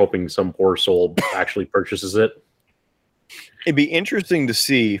it there hoping some poor soul actually purchases it. It'd be interesting to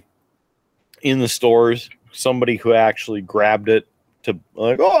see in the stores somebody who actually grabbed it to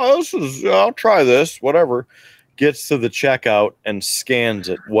I'll try this, whatever, gets to the checkout and scans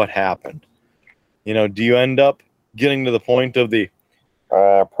it. What happened? Do you end up getting to the point of the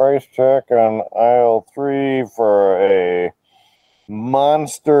price check on aisle 3 for a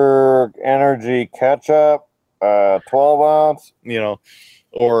Monster Energy ketchup, 12 ounce,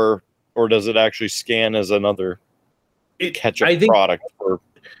 or does it actually scan as another ketchup product?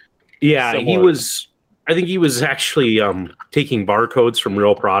 Yeah, similar? I think he was actually taking barcodes from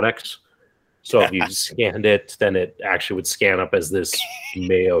real products. So if you scanned it, then it actually would scan up as this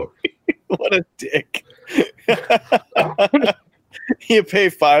mayo. What a dick. You pay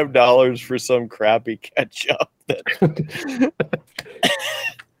 $5 for some crappy ketchup.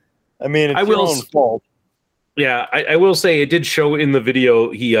 I mean, it's your own fault. Yeah, I will say it did show in the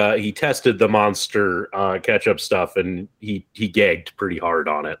video he tested the Monster ketchup stuff and he gagged pretty hard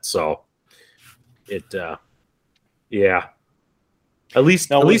on it. So it at least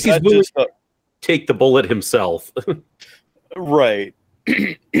he's willing to take the bullet himself. Right.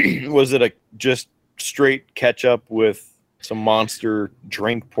 Was it just straight ketchup with some Monster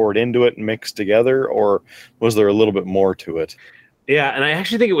drink poured into it and mixed together, or was there a little bit more to it? Yeah, and I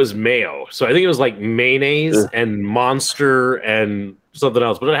actually think it was mayo. So I think it was like mayonnaise and Monster and something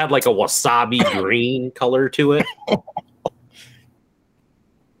else, but it had like a wasabi green color to it.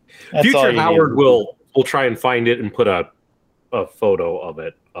 Future Howard will try and find it and put a a photo of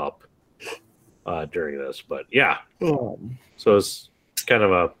it up during this, but yeah. So it's kind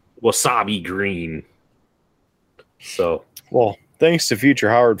of a wasabi green. So, well, thanks to Future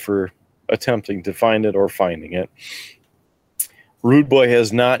Howard for attempting to find it or finding it. Rude Boy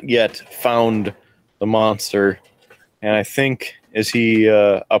has not yet found the monster, and I think as he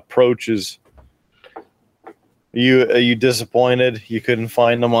approaches, are you disappointed you couldn't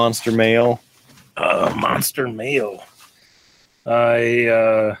find the monster male? Monster male.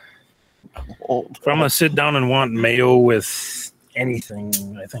 If I'm gonna sit down and want mayo with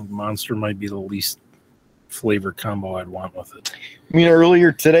anything, I think monster might be the least flavor combo I'd want with it. I mean,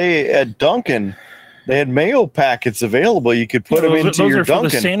 earlier today at Dunkin', they had mayo packets available. You could put them into your Dunkin'. Those are for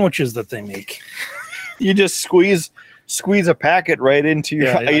the sandwiches that they make. You just squeeze a packet right into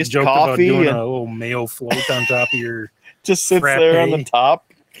your iced coffee. About doing a little mayo float on top of your just sits frappe. There on the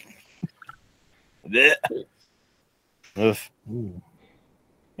top.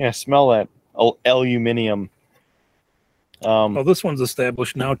 Yeah, smell that aluminium. This one's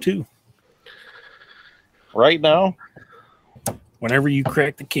established now too. Right now? Whenever you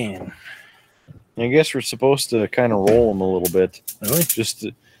crack the can. I guess we're supposed to kind of roll them a little bit. Really?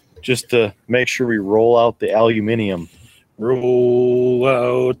 Just to make sure we roll out the aluminium. Roll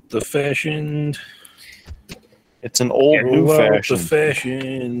out the fashioned. It's an old new fashion. The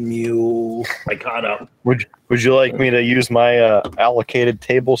fashion mule. I caught up. Would you like me to use my allocated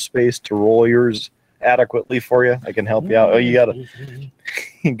table space to roll yours adequately for you? I can help you out. Oh, you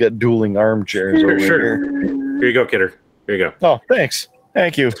got dueling armchairs over here. Here you go, Kidder. Here you go. Oh, thanks.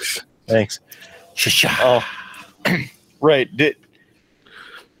 Thank you. Thanks. Oh, right.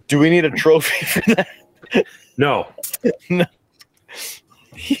 Do we need a trophy for that? No. No.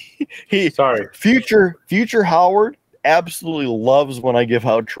 Sorry. Future Howard absolutely loves when I give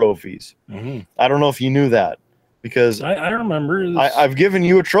out trophies. Mm-hmm. I don't know if you knew that, because I remember. I've given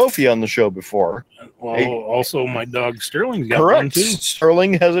you a trophy on the show before. Well, also my dog Sterling's got correct. One too.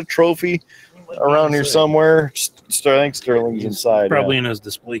 Sterling has a trophy around here somewhere. Sterling's inside. Probably in his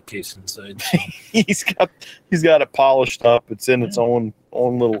display case inside. So. he's got it polished up. It's in its own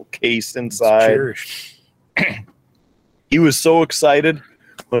little case inside. It's cherished. He was so excited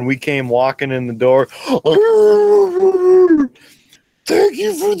when we came walking in the door. Thank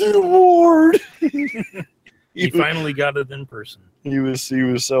you for the award. He finally got it in person. He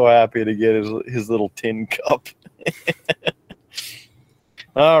was so happy to get his little tin cup.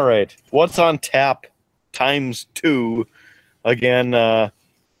 All right. What's on tap ×2? Again,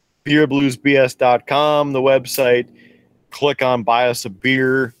 beerbluesbs.com, the website. Click on buy us a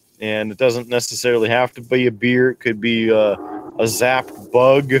beer, and it doesn't necessarily have to be a beer. It could be a zapped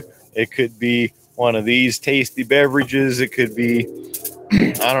bug. It could be one of these tasty beverages. It could be,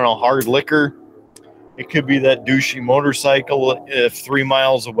 hard liquor. It could be that douchey motorcycle 3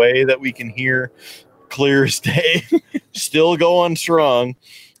 miles away that we can hear clear as day. Still going strong.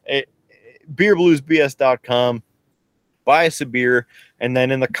 Beerbluesbs.com. Buy us a beer. And then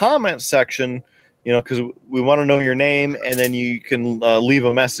in the comment section, because we want to know your name, and then you can leave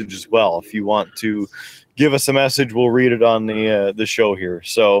a message as well. If you want to give us a message, we'll read it on the show here.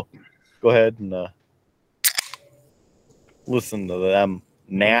 So go ahead and listen to them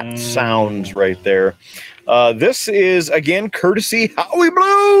gnat sounds right there. This is, again, courtesy Howie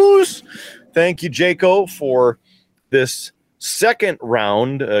Blues. Thank you, Jaco, for this second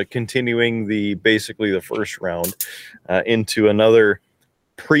round, continuing basically the first round into another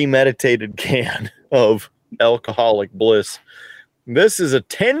premeditated can of alcoholic bliss. This is a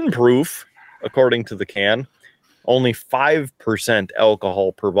 10 proof, according to the can. Only 5%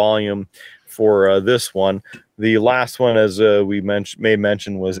 alcohol per volume for this one. The last one, as we made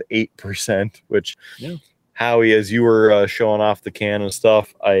mention, was 8%, which, Howie, as you were showing off the can and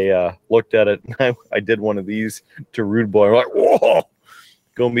stuff, I looked at it, and I did one of these to Rude Boy. I'm like, whoa,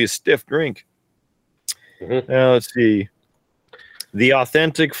 gonna be a stiff drink. Mm-hmm. Now, let's see. The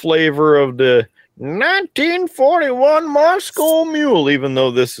authentic flavor of the 1941 Moscow Mule, even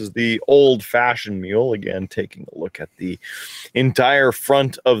though this is the old-fashioned mule. Again, taking a look at the entire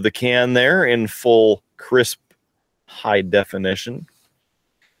front of the can there in full, crisp, high definition.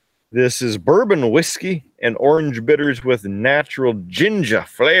 This is bourbon whiskey and orange bitters with natural ginger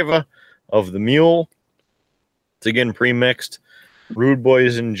flavor of the mule. It's again pre-mixed. Rude Boy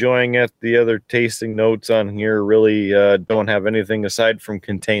is enjoying it. The other tasting notes on here really don't have anything aside from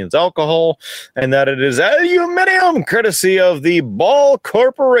contains alcohol, and that it is aluminum, courtesy of the Ball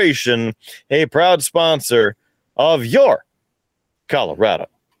Corporation, a proud sponsor of your Colorado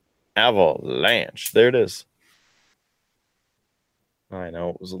Avalanche. There it is. I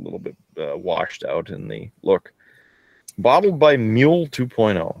know it was a little bit washed out in the look. Bottled by Mule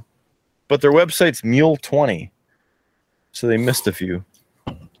 2.0. But their website's Mule 20. So they missed a few.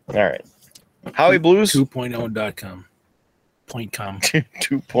 All right. Howie Blues? 2.0.com. Point com.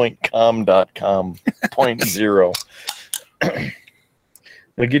 2.com.com. 0.0.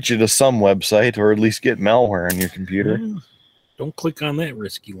 It'll get you to some website, or at least get malware on your computer. Don't click on that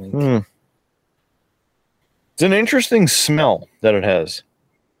risky link. It's an interesting smell that it has.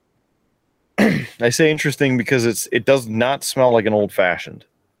 I say interesting because it does not smell like an old fashioned.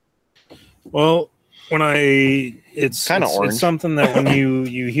 Well, it's kind of orange. It's something that when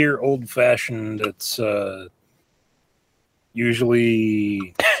you hear old fashioned, it's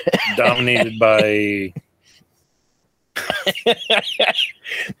usually dominated by.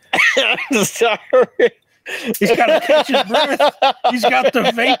 Sorry. He's got to catch his breath. He's got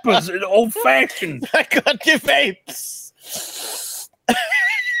the vapors. Old fashioned. I got the vapes.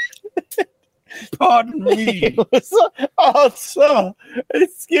 Pardon me.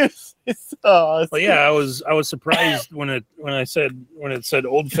 Excuse me. Well, yeah, I was surprised when it said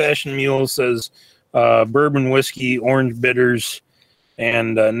old fashioned mule says bourbon whiskey, orange bitters,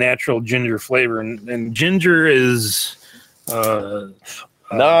 and natural ginger flavor, and ginger is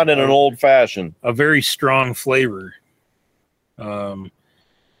not in an old fashioned. A very strong flavor.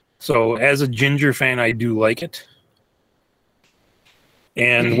 So as a ginger fan, I do like it.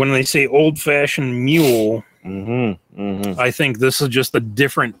 And when they say old-fashioned mule, I think this is just a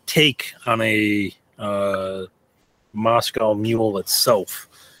different take on a Moscow Mule itself,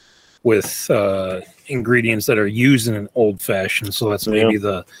 with ingredients that are used in an old-fashioned. So that's maybe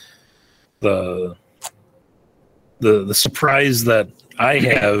the surprise that I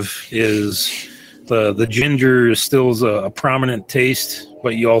have is the ginger still is a prominent taste,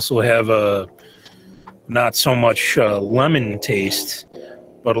 but you also have a not so much lemon taste,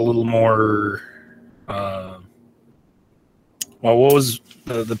 but a little more. Well, what was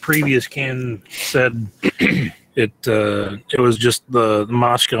the previous can said? It was just the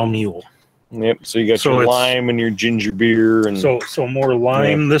Moscow Mule. Yep. So you got your lime and your ginger beer, and so more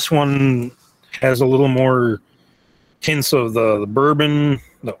lime. Yeah. This one has a little more hints of the bourbon,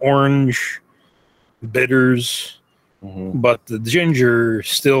 the orange, bitters, but the ginger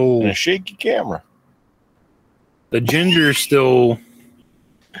still. And a shaky camera. The ginger still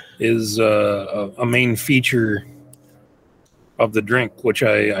is a main feature of the drink, which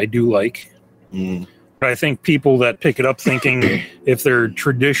I do like. But I think people that pick it up thinking if they're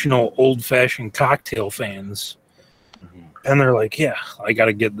traditional old-fashioned cocktail fans, and they're like, yeah, I got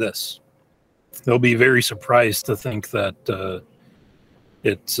to get this. They'll be very surprised to think that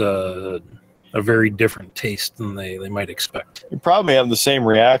it's a very different taste than they might expect. You probably have the same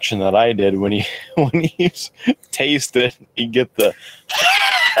reaction that I did when you taste it. You get the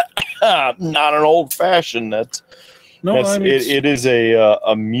not an old fashioned. It is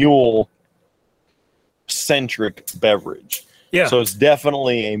a mule centric beverage. Yeah. So it's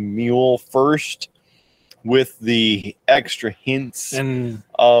definitely a mule first, with the extra hints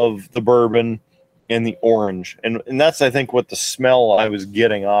of the bourbon and the orange. And that's, I think, what the smell I was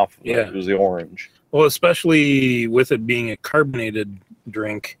getting off of it was the orange. Well, especially with it being a carbonated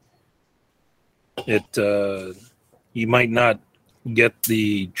drink, you might not get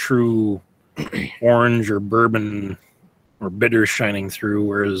the true orange or bourbon or bitter shining through,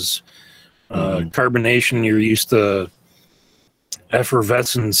 whereas carbonation, you're used to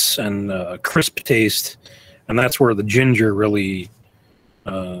effervescence and crisp taste, and that's where the ginger really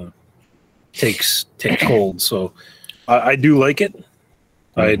takes hold. So I do like it.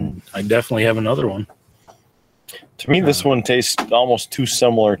 I definitely have another one. To me, this one tastes almost too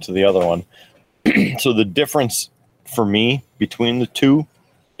similar to the other one. So the difference for me between the two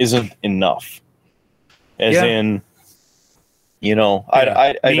isn't enough. I don't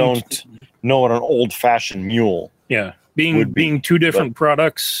know what an old-fashioned mule. Yeah, being two different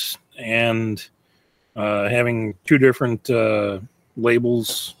products and having two different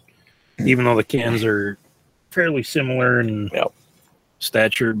labels, even though the cans are fairly similar in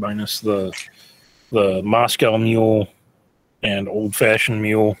stature, minus the Moscow Mule and old-fashioned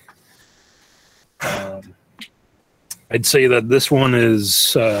mule. I'd say that this one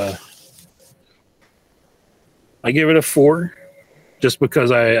is. I give it a 4, just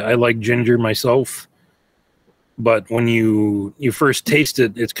because I like ginger myself. But when you first taste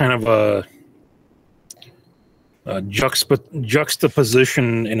it, it's kind of a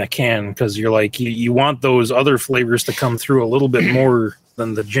juxtaposition in a can, because you're like you want those other flavors to come through a little bit more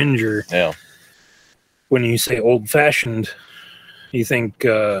than the ginger. Yeah. When you say old fashioned, you think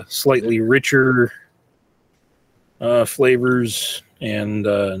slightly richer flavors, and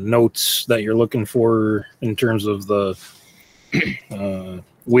notes that you're looking for in terms of the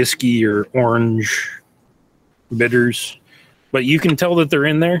whiskey or orange bitters. But you can tell that they're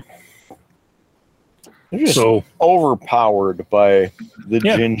in there. They're just So overpowered by the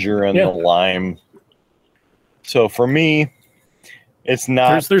ginger and the lime. So for me, it's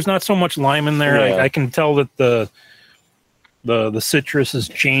not. there's not so much lime in there. Yeah. I can tell that the citrus has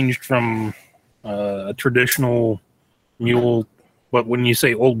changed from a traditional mule. But when you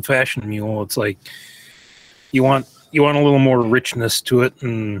say old fashioned mule, it's like you want a little more richness to it,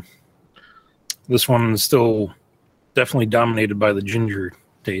 and this one is still definitely dominated by the ginger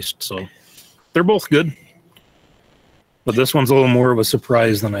taste. So they're both good, but this one's a little more of a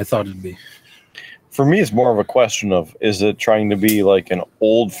surprise than I thought it'd be. For me, it's more of a question of, is it trying to be like an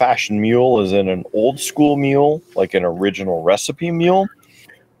old-fashioned mule? Is it an old-school mule, like an original recipe mule?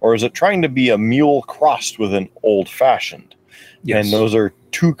 Or is it trying to be a mule crossed with an old-fashioned? Yes. And those are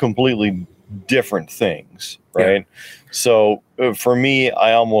two completely different things, right? Yeah. So for me,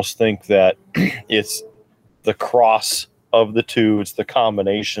 I almost think that it's the cross of the two. It's the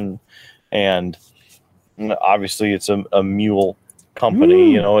combination. And obviously, it's a mule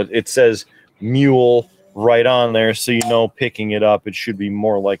company. You know, it says mule right on there, so you know, picking it up, it should be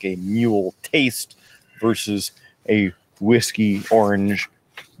more like a mule taste versus a whiskey, orange,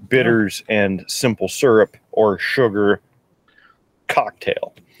 bitters, and simple syrup or sugar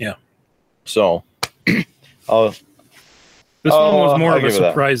cocktail. Yeah. So this one was more of a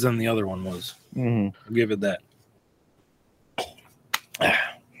surprise than the other one was. Mm-hmm. I'll give it that.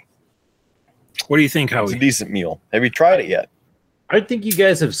 What do you think, Howie? It's a decent meal. Have you tried it yet? I think you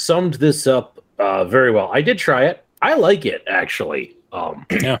guys have summed this up very well. I did try it. I like it, actually.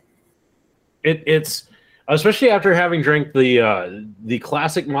 Yeah. It's especially after having drank the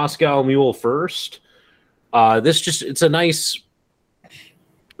classic Moscow Mule first. It's a nice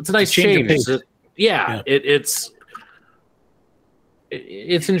change.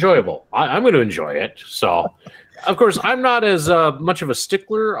 It's enjoyable. I'm going to enjoy it. So, of course, I'm not as much of a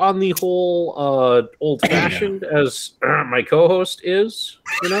stickler on the whole old fashioned as my co-host is.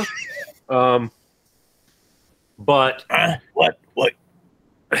 You know, but what?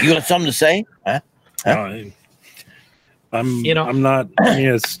 You got something to say? Huh? I'm not.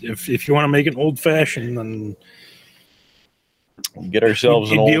 Yes, if you want to make an old fashioned, then get ourselves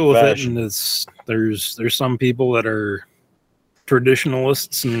you an deal old with fashioned. it. And there's some people that are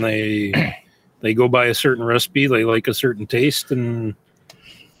traditionalists, and they go by a certain recipe. They like a certain taste, and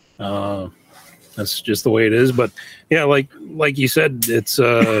that's just the way it is. But yeah, like you said, it's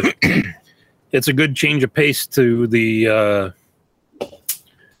it's a good change of pace to the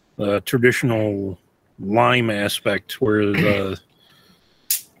traditional lime aspect, where the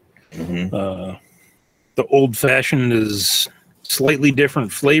old fashioned is slightly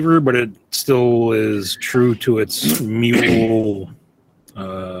different flavor, but it still is true to its mule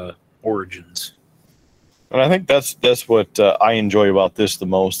origins. And I think that's what I enjoy about this the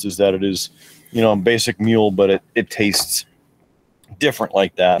most, is that it is, basic mule, but it tastes different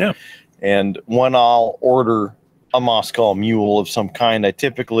like that. Yeah. And when I'll order a Moscow Mule of some kind, I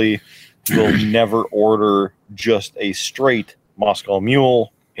typically will never order just a straight Moscow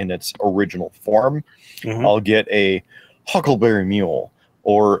Mule in its original form. Mm-hmm. I'll get a Huckleberry Mule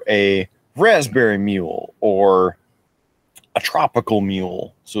or a Raspberry Mule or a Tropical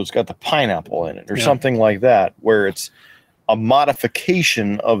Mule. So it's got the pineapple in it or something like that, where it's a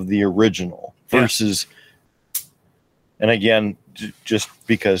modification of the original versus, and again, just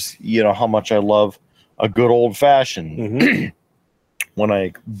because you know how much I love a good old fashioned. Mm-hmm. When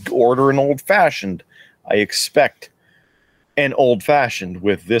I order an old fashioned, I expect an old fashioned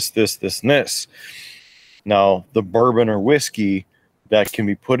with this, and this. Now, the bourbon or whiskey that can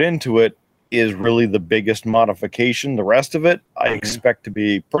be put into it is really the biggest modification. The rest of it, I expect to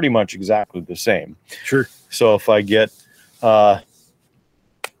be pretty much exactly the same. Sure. So if I get Bullet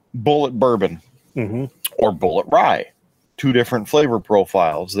Bourbon or Bullet Rye, two different flavor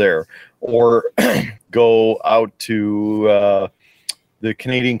profiles there, or go out to the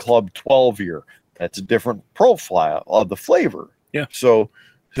Canadian Club 12-year, that's a different profile of the flavor. Yeah. So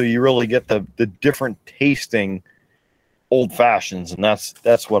you really get the different tasting old fashions, and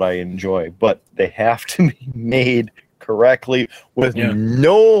that's what I enjoy. But they have to be made correctly with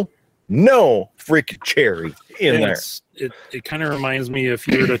no freaking cherry in there. It kind of reminds me, if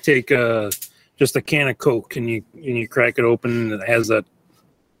you were to take just a can of Coke and you crack it open, and it has that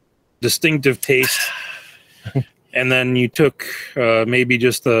distinctive taste. And then you took maybe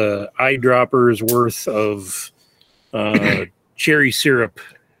just the eyedropper's worth of cherry syrup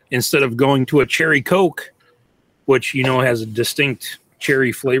instead of going to a cherry Coke, which has a distinct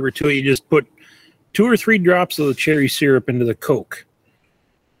cherry flavor to it. You just put 2 or 3 drops of the cherry syrup into the Coke.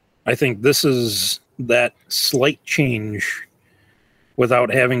 I think this is that slight change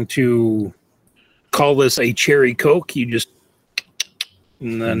without having to call this a cherry Coke. You just,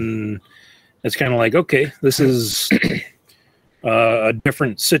 and then it's kind of like, okay, this is a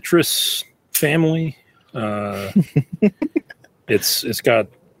different citrus family. It's got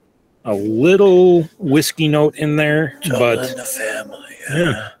a little whiskey note in there, but in the family.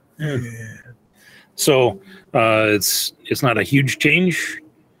 Yeah. So it's not a huge change,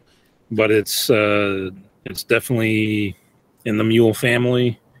 but it's definitely in the mule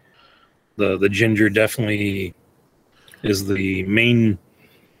family. The ginger definitely is the main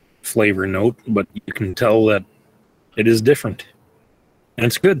flavor note, but you can tell that it is different, and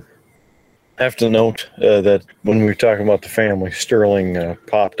it's good. I have to note that when we were talking about the family, Sterling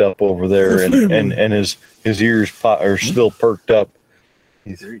popped up over there, and his ears are still perked up.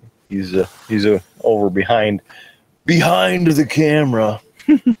 He's over behind the camera,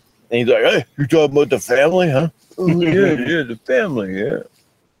 and he's like, "Hey, you talking about the family, huh? Oh, yeah, the family, yeah."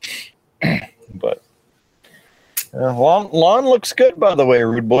 But lawn looks good, by the way,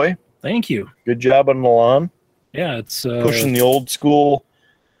 Rude Boy. Thank you. Good job on the lawn. Yeah, it's Pushing the old school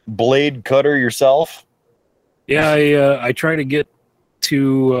blade cutter yourself. Yeah, I try to get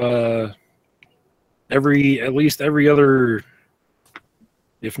to at least every other,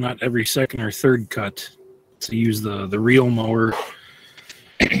 if not every second or third cut, to use the reel mower.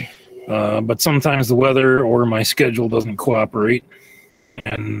 But sometimes the weather or my schedule doesn't cooperate,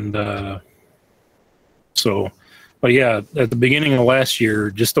 and but yeah, at the beginning of last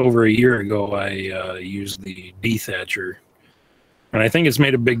year, just over a year ago, I used the D-Thatcher, and I think it's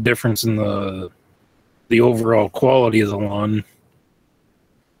made a big difference in the overall quality of the lawn.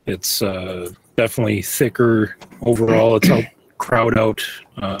 It's definitely thicker overall. It's helped crowd out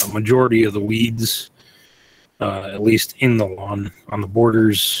a majority of the weeds, at least in the lawn. On the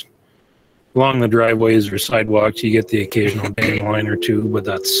borders, along the driveways or sidewalks, you get the occasional dandelion or two, but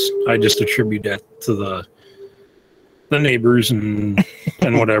I just attribute that to the neighbors and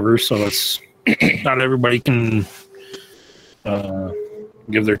whatever. So it's not everybody can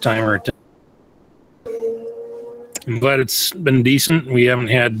give their time or attention. I'm glad it's been decent. We haven't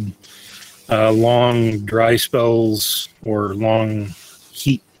had long dry spells or long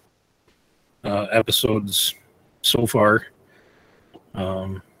heat episodes so far.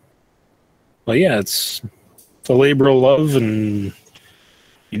 But yeah, it's a labor of love, and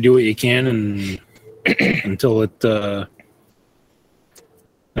you do what you can, and until it. It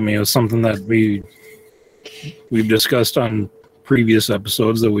was something that we've discussed on previous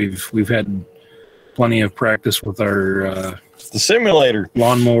episodes, that we've had plenty of practice with our the simulator,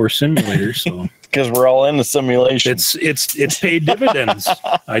 lawnmower simulator. So because we're all in the simulation, it's paid dividends.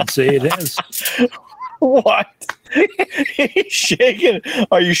 I'd say it has. What? Shaking?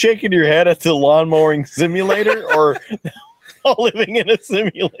 Are you shaking your head at the lawn mowing simulator, or living in a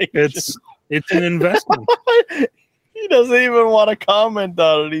simulation? It's an investment. He doesn't even want to comment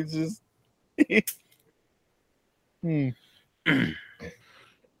on it. He's just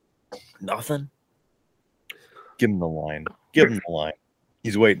nothing. Give him the line.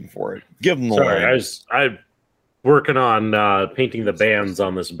 He's waiting for it. Give him the line. I'm working on painting the bands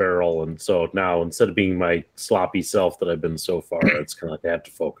on this barrel, and so now, instead of being my sloppy self that I've been so far, it's kind of like I have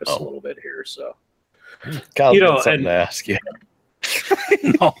to focus a little bit here. So, Kyle's got something to ask you.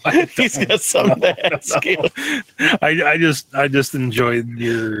 No, he's got something to ask you. I just enjoyed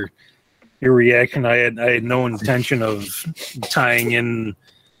your reaction. I had no intention of tying in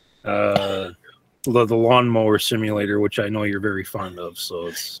the lawnmower simulator, which I know you're very fond of.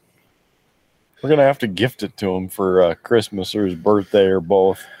 So we're gonna have to gift it to him for Christmas or his birthday or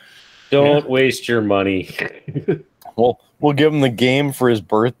both. Don't waste your money. We'll give him the game for his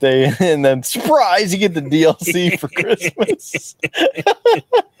birthday, and then surprise, you get the DLC for Christmas.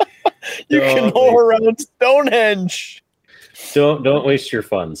 You can go around Stonehenge. Don't waste your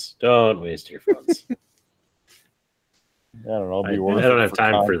funds. Don't waste your funds. I don't know. I don't have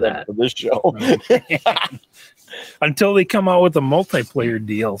time for that for this show. Until they come out with a multiplayer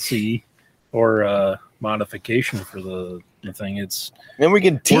DLC or modification for the thing. Then we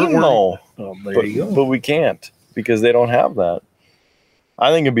can team though. Oh, there you go. But we can't, because they don't have that.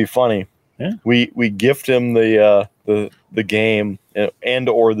 I think it'd be funny. Yeah. We gift him the game and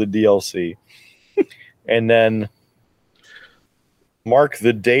or the DLC, and then mark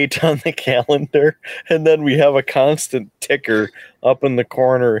the date on the calendar, and then we have a constant ticker up in the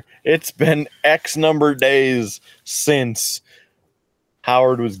corner. It's been X number of days since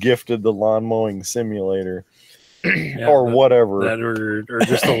Howard was gifted the lawn mowing simulator. Yeah, or whatever. That or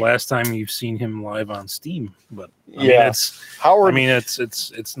just the last time you've seen him live on Steam. But I mean, Yeah. Howard. I mean,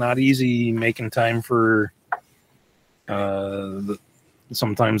 it's not easy making time for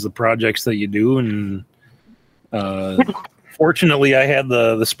sometimes the projects that you do, and fortunately, I had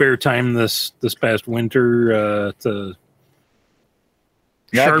the spare time this past winter to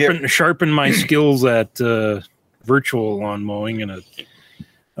sharpen my skills at virtual lawn mowing, and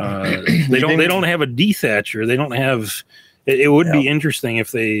they don't have a dethatcher. They don't have. It would be interesting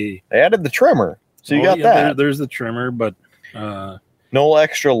if they added the trimmer, so you got that. There's the trimmer, but no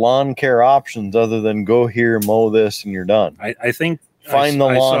extra lawn care options other than go here, mow this, and you're done. I think find the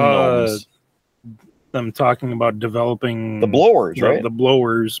lawn gnomes. Them talking about developing the blowers, right? The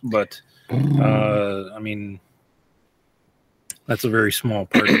blowers, but I mean, that's a very small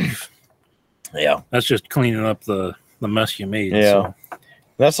part of. Yeah, that's just cleaning up the mess you made. Yeah, so.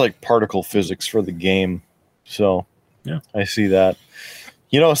 That's like particle physics for the game. So yeah, I see that.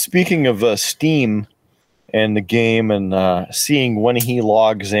 You know, speaking of Steam and the game and seeing when he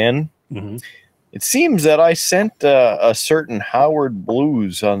logs in. Mm-hmm. It seems that I sent a certain Howard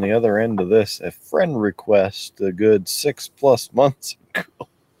Blues on the other end of this a friend request a good 6+ months ago.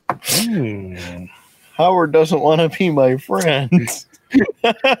 Howard doesn't want to be my friend. Does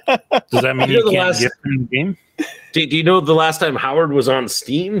that mean you can't get in the game? Do you know the last time Howard was on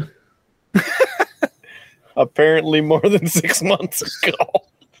Steam? Apparently more than 6 months ago.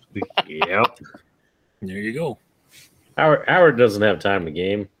 Yep. There you go. Howard doesn't have time to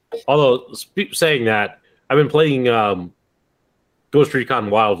game. Although, saying that, I've been playing Ghost Recon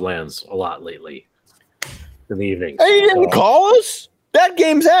Wildlands a lot lately in the evenings. Hey, you didn't call us? That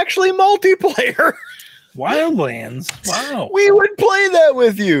game's actually multiplayer. Wildlands? Wow. We would play that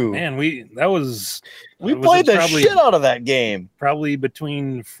with you. Man, we played the shit out of that game. Probably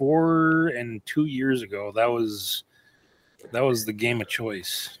between 4 and 2 years ago. That was the game of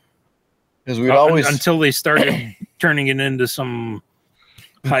choice. Because we'd always until they started turning it into some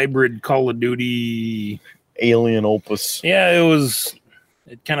hybrid Call of Duty alien opus. Yeah,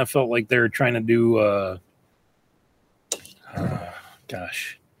 it kind of felt like they were trying to do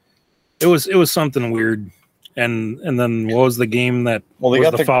gosh. It was something weird. And then what was the game that they was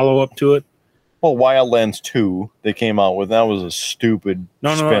got the follow up to it? Well, Wildlands 2 they came out with. That was a stupid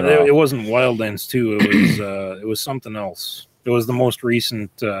No, it wasn't Wildlands 2. It was something else. It was the most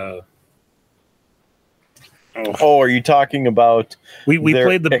recent are you talking about we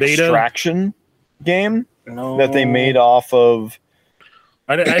played the beta Extraction game that they made off of?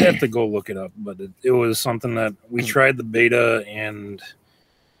 I'd have to go look it up, but it was something that we tried the beta, and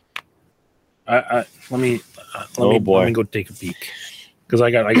let me go take a peek because I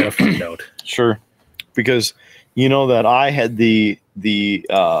gotta find out. Sure, because you know that I had the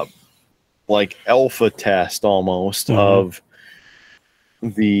like alpha test almost of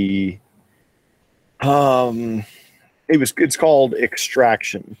the it's called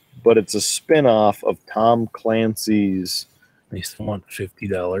Extraction, but it's a spin-off of Tom Clancy's. They still want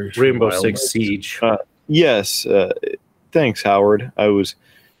 $50. Rainbow Six Siege. Yes, thanks, Howard.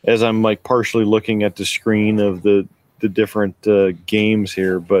 As I'm like partially looking at the screen of the different games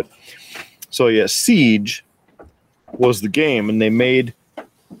here, but so yeah, Siege was the game, and they made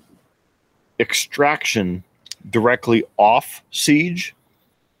Extraction directly off Siege.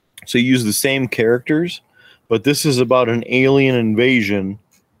 So you use the same characters, but this is about an alien invasion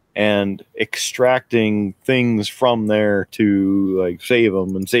and extracting things from there to like save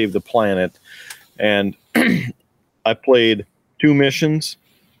them and save the planet. And I played 2 missions,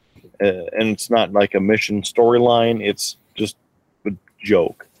 and it's not like a mission storyline. It's just a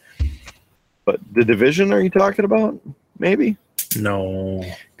joke. But The Division, are you talking about? Maybe? No.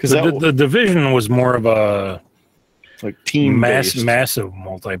 Because the Division was more of a like team massive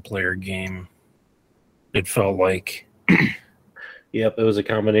multiplayer game. It felt like. Yep, it was a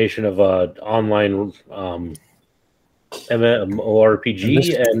combination of online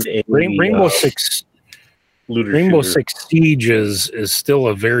MMORPG and a Rainbow Six. Rainbow Six Siege is still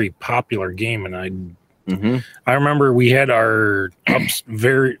a very popular game, and I remember we had our ups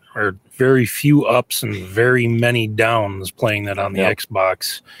very few ups and very many downs playing that on the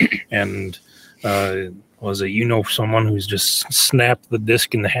Xbox, and was it someone who's just snapped the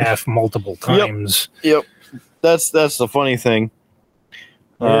disc in half multiple times? Yep. That's the funny thing.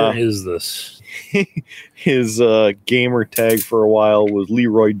 Where is this? His gamer tag for a while was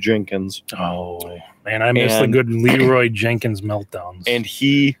Leroy Jenkins. Oh man, I miss the good Leroy Jenkins meltdowns. And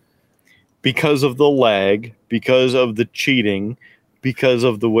he, because of the lag, because of the cheating, because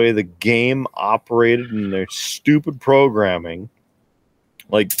of the way the game operated and their stupid programming,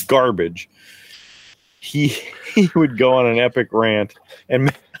 like garbage, he would go on an epic rant,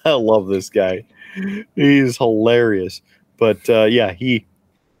 and I love this guy. He's hilarious. But yeah, he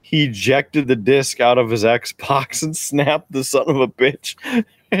ejected the disc out of his Xbox and snapped the son of a bitch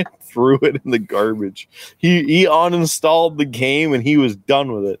and threw it in the garbage. He uninstalled the game and he was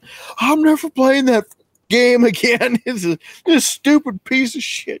done with it. I'm never playing that game again. It's this stupid piece of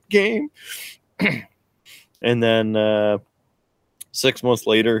shit game. And then 6 months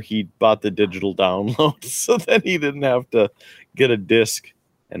later, he bought the digital download so that he didn't have to get a disc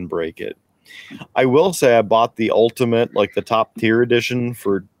and break it. I will say I bought the ultimate, like the top tier edition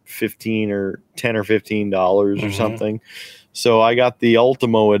for $10 or $15 or something. So I got the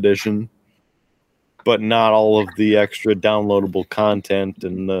Ultimo edition, but not all of the extra downloadable content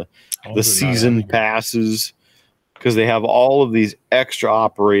and the season passes, because they have all of these extra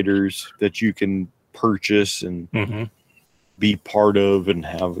operators that you can purchase and be part of and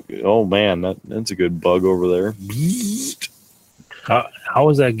have. Oh man, that's a good bug over there. How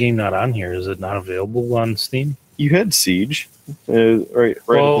is that game not on here? Is it not available on Steam? You had Siege right at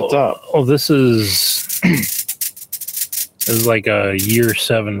the top. Oh, this is like a year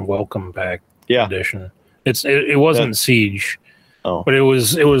 7 welcome pack edition. It wasn't Siege, but it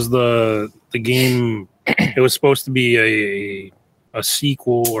was the game. It was supposed to be a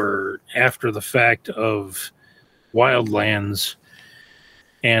sequel or after the fact of Wildlands,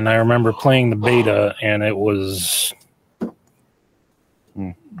 and I remember playing the beta, and it was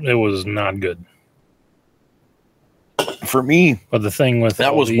not good. For me, but the thing with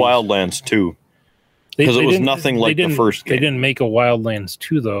that was Wildlands 2, because it was nothing like the first game. They didn't make a Wildlands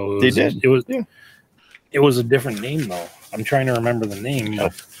 2 though. They did. It was a different name though. I'm trying to remember the name.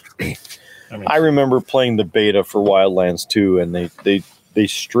 I remember playing the beta for Wildlands 2, and they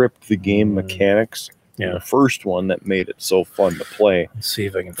stripped the game mechanics. Yeah, the first one that made it so fun to play. Let's see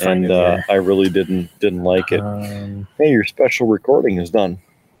if I can find it. And I really didn't like it. Hey, your special recording is done.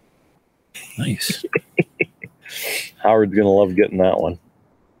 Nice. Howard's gonna love getting that one.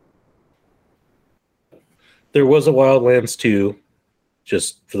 There was a Wildlands 2,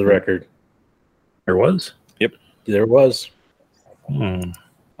 just for the record. There was? Yep. There was.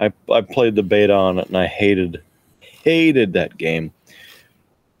 I played the beta on it, and I hated that game.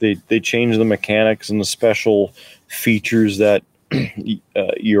 They changed the mechanics and the special features that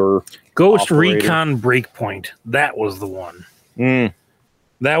your Ghost Recon Breakpoint. That was the one.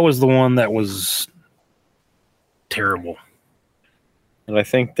 That was the one that was terrible. And I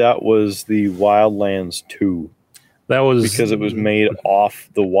think that was the Wildlands 2. That was because it was made off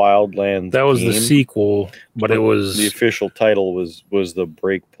the Wildlands. That was game, the sequel, but it was the official title was the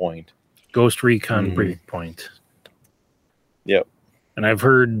Breakpoint. Ghost Recon Breakpoint. Yep. And I've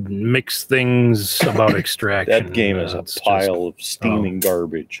heard mixed things about Extraction. That game is a pile of steaming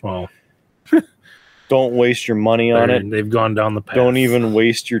garbage. Well, don't waste your money on it. They've gone down the path. Don't even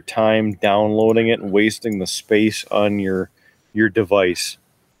waste your time downloading it and wasting the space on your device.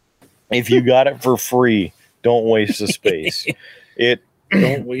 If you got it for free, don't waste the space.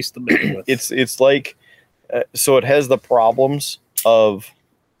 Don't waste the bandwidth. It's like so it has the problems of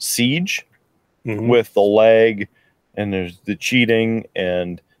Siege with the lag, and there's the cheating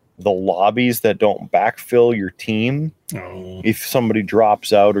and the lobbies that don't backfill your team if somebody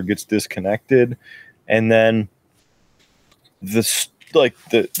drops out or gets disconnected. And then the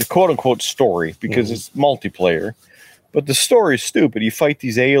quote unquote story, because it's multiplayer, but the story is stupid. You fight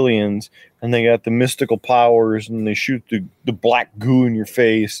these aliens and they got the mystical powers and they shoot the black goo in your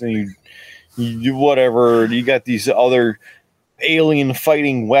face and you do whatever. You got these other alien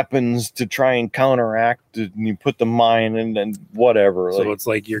fighting weapons to try and counteract it, and you put the mine and whatever. So it's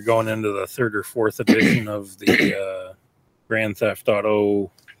like you're going into the 3rd or 4th edition of the Grand Theft Auto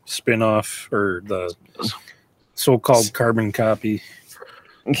spin-off, or the so-called carbon copy.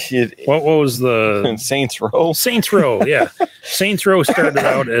 What was the Saints Row? Saints Row, yeah. Saints Row started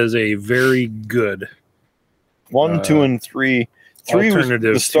out as a very good 1, 2, and 3. 3 was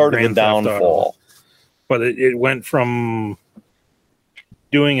the start of the downfall. But it went from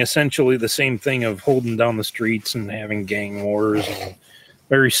doing essentially the same thing of holding down the streets and having gang wars and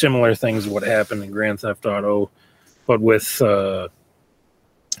very similar things to what happened in Grand Theft Auto, but with a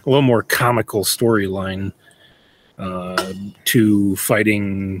little more comical storyline to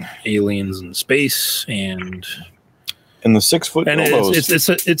fighting aliens in space and the 6 foot. And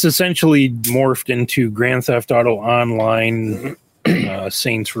it's essentially morphed into Grand Theft Auto Online,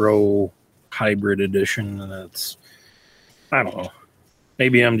 Saints Row Hybrid Edition, and it's, I don't know.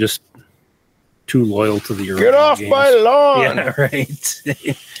 Maybe I'm just too loyal to the original. Get off games. my lawn! Yeah, right.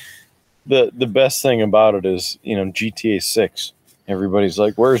 The best thing about it is, GTA 6 everybody's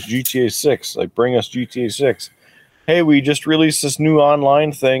like, where's GTA 6? Like, bring us GTA 6. Hey, we just released this new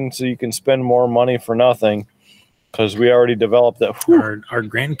online thing so you can spend more money for nothing because we already developed that. Our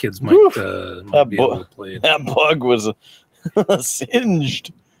grandkids might be able to play it. That bug was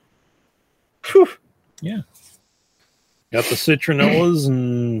singed. Whew. Yeah. Got the citronellas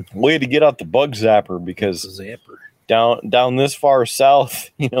and Way to get out the bug zapper the because zapper. down this far south,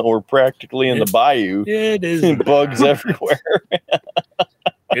 we're practically in the bayou. It is Bugs everywhere.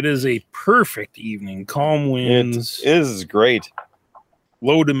 It is a perfect evening. Calm winds. It is great.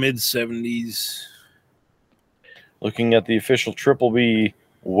 Low to mid 70s. Looking at the official Triple B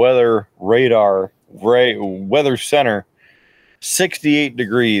weather radar, weather center, 68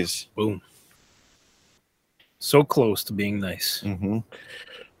 degrees. Boom. So close to being nice. Mm-hmm.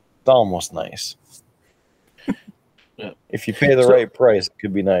 It's almost nice. If you pay the right price, it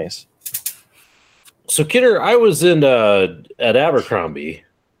could be nice. So, Kidder, I was in at Abercrombie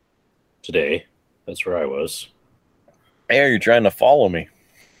today. That's where I was. Hey, you're trying to follow me.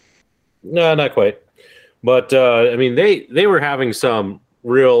 No, not quite. But I mean, they were having some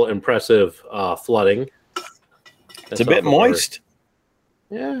real impressive flooding. It's a bit moist.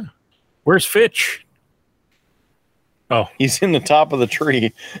 Yeah. Where's Fitch? Oh, He's in the top of the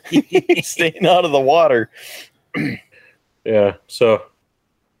tree. He's staying out of the water. Yeah. So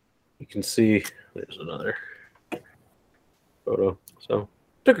you can see there's another photo. So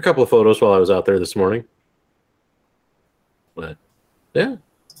took a couple of photos while I was out there this morning. But yeah.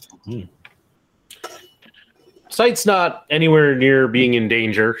 Site's not anywhere near being in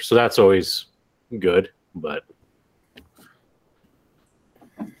danger, so that's always good. But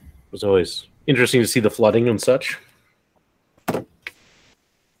it was always interesting to see the flooding and such.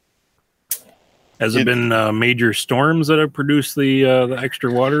 has it been major storms that have produced the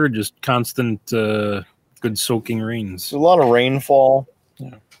extra water? Or just constant good soaking rains? There's a lot of rainfall,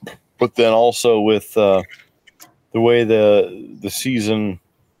 but then also with the way the season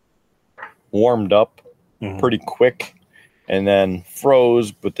warmed up pretty quick and then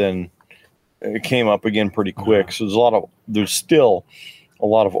froze, but then it came up again pretty quick. So there's still a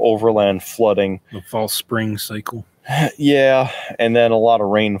lot of overland flooding. The fall spring cycle. Yeah, and then a lot of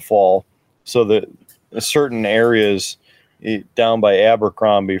rainfall. So that certain areas down by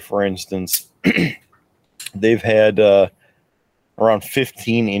Abercrombie, for instance, they've had around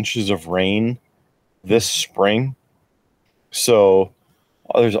 15 inches of rain this spring. So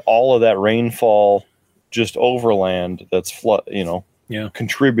there's all of that rainfall just overland that's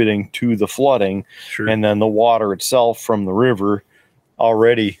contributing to the flooding. Sure. And then the water itself from the river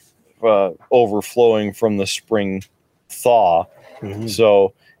already overflowing from the spring thaw. Mhm.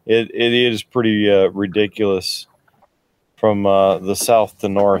 So it is pretty ridiculous from the south to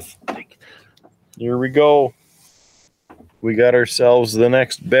north. Here we go. We got ourselves the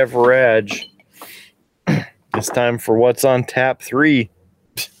next beverage. It's time for What's on Tap 3.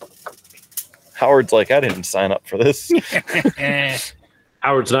 Howard's like, I didn't sign up for this.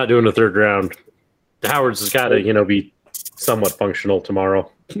 Howard's not doing a third round. Howard's has got to, be somewhat functional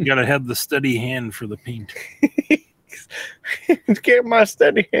tomorrow. You gotta have the steady hand for the paint. Get my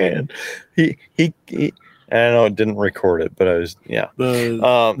steady hand. He I know it didn't record it, but I was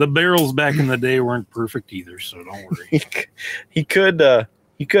The barrels back in the day weren't perfect either, so don't worry. he could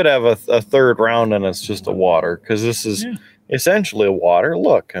have a third round and it's just a water because this is essentially a water.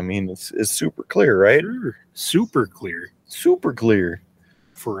 Look, I mean it's super clear, right? Sure. Super clear. Super clear.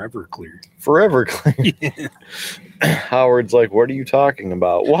 Forever clear. Forever clear. Howard's like, what are you talking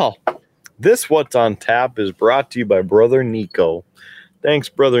about? Well, this What's on Tap is brought to you by Brother Nico. Thanks,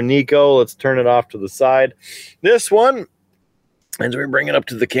 Brother Nico. Let's turn it off to the side. This one, as we bring it up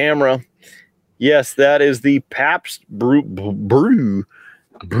to the camera, yes, that is the Pabst Brew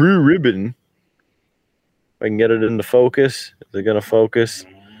Ribbon. If I can get it into focus. Is it going to focus?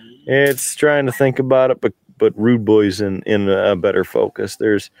 It's trying to think about it, but Rude Boy's in a better focus.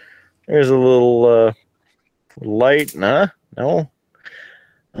 There's a little light. Nah, no.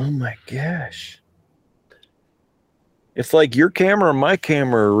 Oh my gosh. It's like your camera and my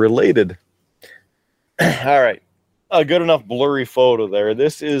camera are related. All right. A good enough blurry photo there.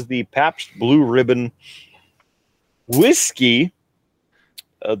 This is the Pabst Blue Ribbon whiskey,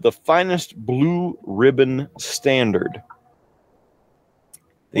 the finest Blue Ribbon standard.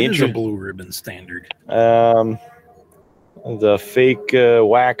 What is a Blue Ribbon standard? The fake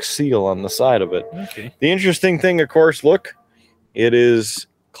wax seal on the side of it. Okay. The interesting thing, of course, look, it is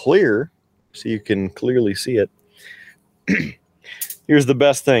clear, so you can clearly see it. Here's the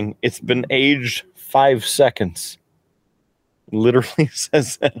best thing. It's been aged 5 seconds. Literally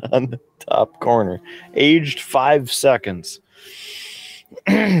says that on the top corner. Aged 5 seconds.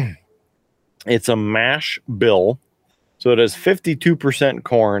 It's a mash bill. So it has 52%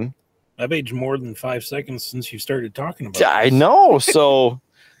 corn. I've aged more than 5 seconds since you started talking about I this. know. So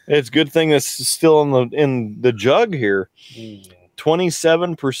it's a good thing that's still in the jug here.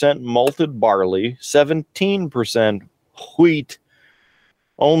 27% malted barley, 17% wheat,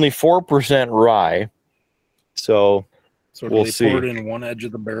 only 4% rye. So So we'll they see. pour it in one edge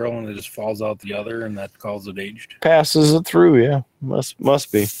of the barrel and it just falls out the other, and that calls it aged. Passes it through, yeah.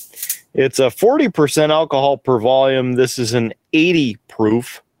 Must be. It's a 40% alcohol per volume. This is an 80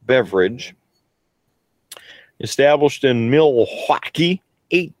 proof beverage. Established in Milwaukee,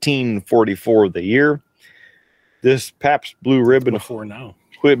 1844 the year. This Pabst Blue Ribbon Before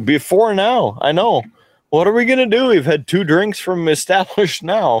now. I know. What are we gonna do? We've had 2 drinks from Established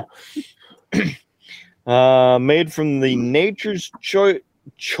now. Made from the Nature's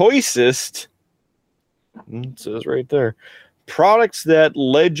choicest, it says right there, products that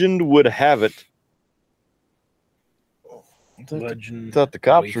legend would have it. Legend. Thought the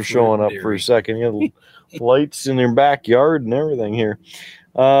cops were showing up for a second. You had lights in their backyard and everything here.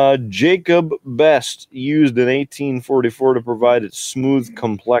 Jacob Best, used in 1844 to provide its smooth,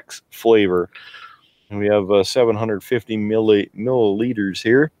 complex flavor. And we have 750 milliliters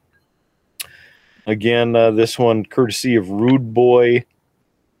here. Again, this one courtesy of Rude Boy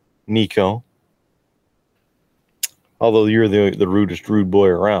Nico. Although you're the rudest rude boy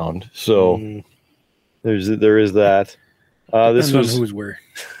around, so there is that. This was who's where.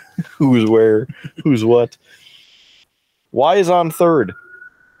 who's where, who's what. Wise on third.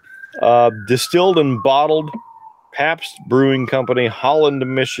 Distilled and bottled, Pabst Brewing Company, Holland,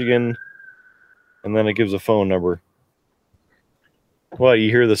 Michigan, and then it gives a phone number. What, you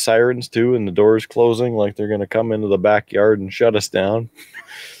hear the sirens too and the doors closing like they're going to come into the backyard and shut us down?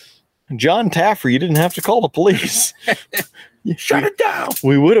 John Taffer, you didn't have to call the police. Shut it down.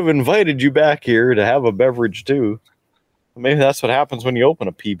 We would have invited you back here to have a beverage too. Maybe that's what happens when you open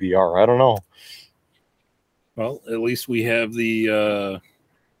a PBR. I don't know. Well, at least we have the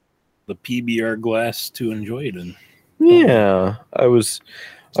PBR glass to enjoy it in. Yeah, I was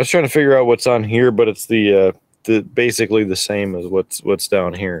trying to figure out what's on here, but it's the basically the same as what's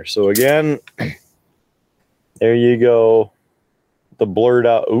down here. So again, there you go. The blurred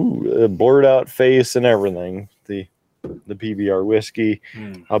out face and everything. The PBR whiskey.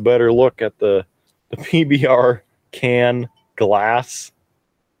 A better look at the PBR can glass.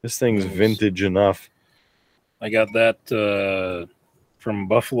 This thing's vintage enough. I got that from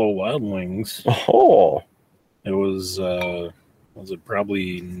Buffalo Wild Wings. Oh, it was it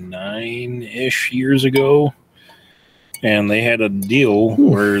probably 9-ish years ago, and they had a deal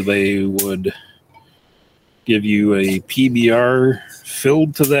where they would give you a PBR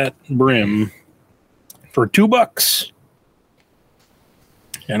filled to that brim for $2.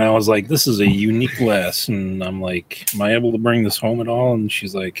 And I was like, this is a unique glass. And I'm like, am I able to bring this home at all? And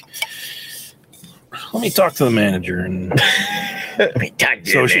she's like, let me talk to the manager. And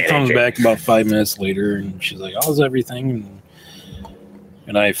so she comes back about 5 minutes later and she's like, how's everything?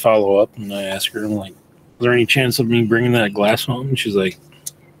 And I follow up and I ask her, I'm like, is there any chance of me bringing that glass home? And she's like,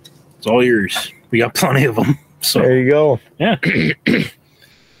 it's all yours. We got plenty of them. So there you go. Yeah. It's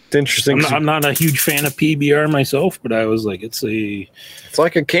interesting. I'm not a huge fan of PBR myself, but I was like, it's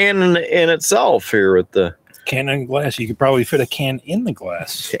like a can in itself here with the can in glass. You could probably fit a can in the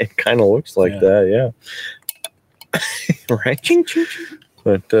glass. It kind of looks like that, yeah. Right. Ching, ching, ching.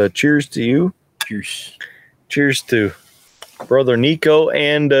 But cheers to you. Cheers to Brother Nico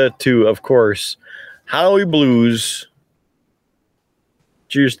and to, of course, Howie Blues.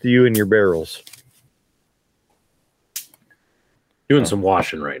 Cheers to you and your barrels. Doing some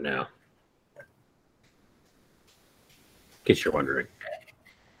washing right now. In case you're wondering.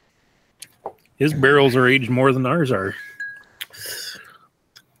 His barrels are aged more than ours are.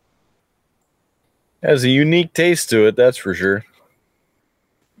 Has a unique taste to it, that's for sure.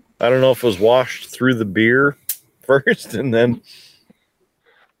 I don't know if it was washed through the beer first and then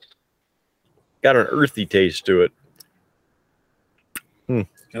got an earthy taste to it.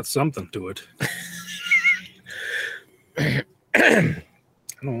 Got something to it. I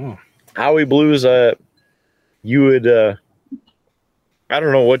don't know. Howie Blues, you would I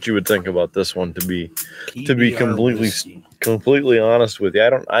don't know what you would think about this one to be completely honest with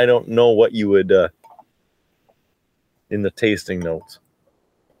you. I don't know what you would in the tasting notes.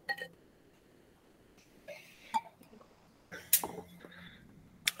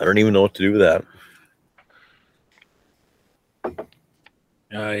 I don't even know what to do with that.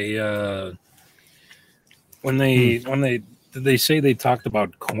 When they say they talked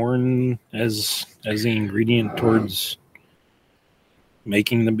about corn as the ingredient towards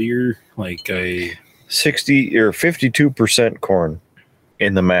making the beer. Like 60 or 52% corn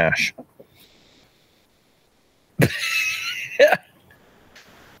in the mash.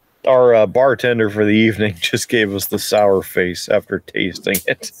 Our bartender for the evening just gave us the sour face after tasting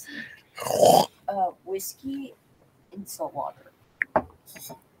it. It's whiskey and salt water.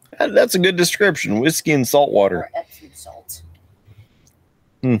 That's a good description. Whiskey and salt water. Or Epsom salt.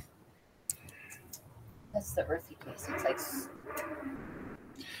 Hmm. That's the earthy taste. It's like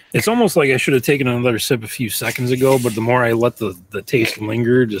it's almost like I should have taken another sip a few seconds ago, but the more I let the taste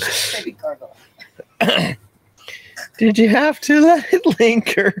linger, just maybe gargle. Did you have to let it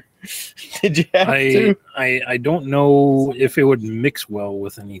linger? Did you have to? I don't know if it would mix well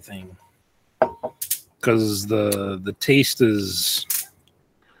with anything, because the taste is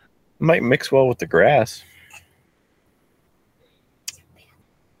Might mix well with the grass.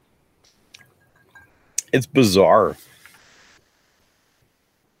 It's bizarre.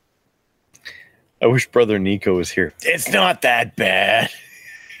 I wish Brother Nico was here. It's not that bad.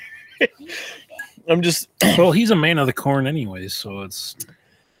 I'm just... well, he's a man of the corn anyways, so it's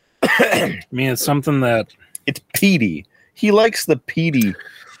I mean, it's something that It's peaty. He likes the peaty,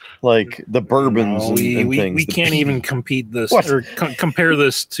 like the bourbons and things. We The can't peaty. even compete this What? or compare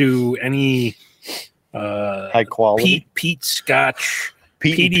this to any High quality. peat Scotch,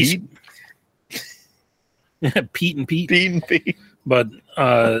 Peaty Pete and Pete. Pete and Pete. But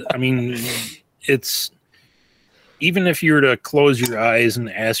I mean, it's even if you were to close your eyes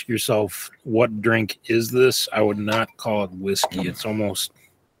and ask yourself, what drink is this? I would not call it whiskey. It's almost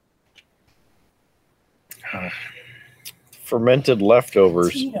Fermented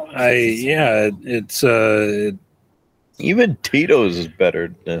leftovers. it's Even Tito's is better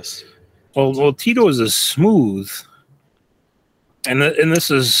than this. well Tito's is smooth. And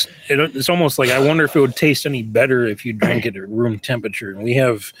this is it's almost like I wonder if it would taste any better if you drank it at room temperature. And we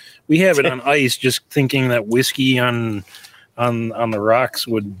have it on ice, just thinking that whiskey on the rocks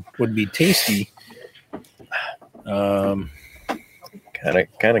would be tasty. Kind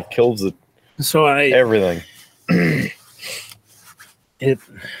of kills it. So Everything. it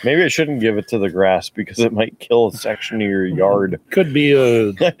Maybe I shouldn't give it to the grass because it might kill a section of your yard. could be a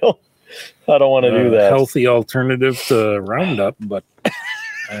I don't want to do that. healthy alternative to Roundup, but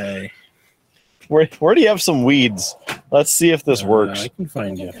Where do you have some weeds? Let's see if this works. I can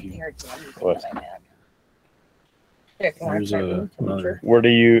find you a few. What? There's another. Where do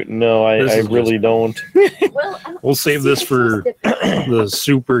you? No, This I is really don't. We'll save this for the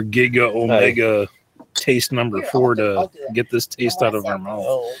super giga omega taste number 4 to get this taste out of our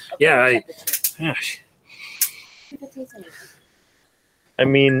mouth. Yeah, Gosh. I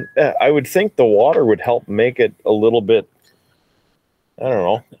mean, I would think the water would help make it a little bit, I don't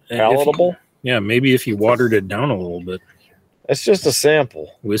know, palatable. Yeah, maybe if you watered it down a little bit. It's just a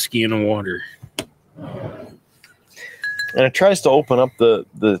sample. Whiskey and water. And it tries to open up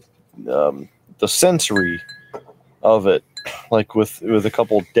the sensory of it, like with a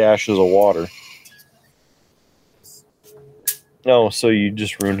couple dashes of water. No, so you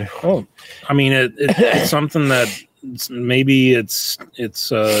just ruined it. Oh, I mean, it's something that maybe it's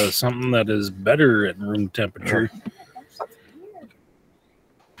something that is better at room temperature.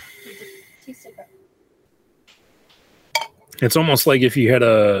 It's almost like if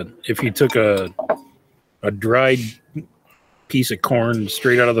you took a dried piece of corn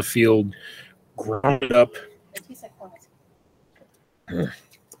straight out of the field, ground it up.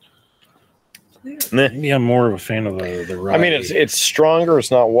 Maybe I'm more of a fan of the rye. I mean, it's stronger.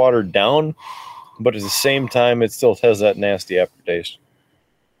 It's not watered down, but at the same time, it still has that nasty aftertaste.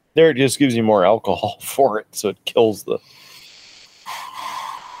 There, it just gives you more alcohol for it, so it kills the.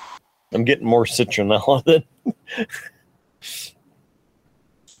 I'm getting more citronella than.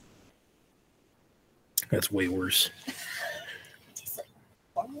 That's way worse.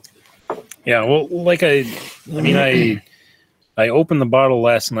 Yeah, well, like I opened the bottle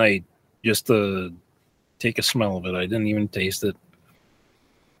last night just to take a smell of it. I didn't even taste it,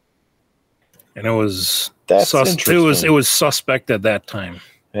 and it was Interesting. it was suspect at that time.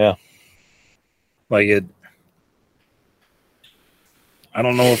 Yeah, like it. I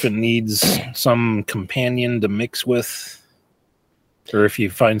don't know if it needs some companion to mix with, or if you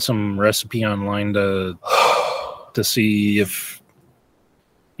find some recipe online to see if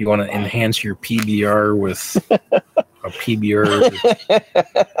you want to enhance your PBR with a PBR.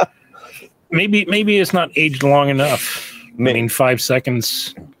 Maybe it's not aged long enough. I mean, 5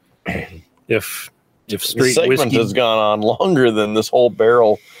 seconds. If the straight segment whiskey has gone on longer than this whole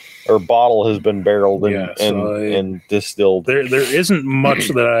barrel or bottle has been barreled and, Yeah, so and distilled. there isn't much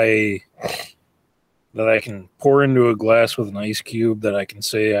that that I can pour into a glass with an ice cube that I can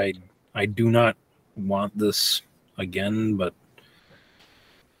say I do not want this again, but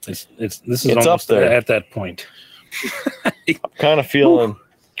this is It's almost up there. at that point. I'm kind of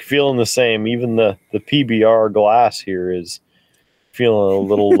feeling the same. Even the PBR glass here is feeling a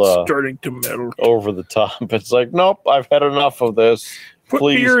little It's starting to melt. over the top. It's like, nope, I've had enough of this. Put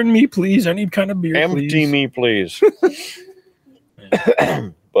Please. beer in me, please. I need kind of beer, Empty please. me, please.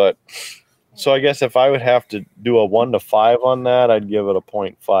 But so I guess if I would have to do a 1 to 5 on that, I'd give it a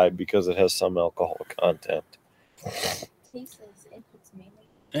 0.5 because it has some alcohol content.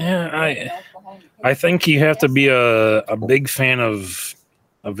 Yeah, I think you have to be a big fan of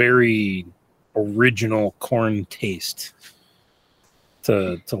a very original corn taste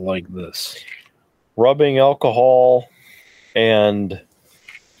to like this. Rubbing alcohol and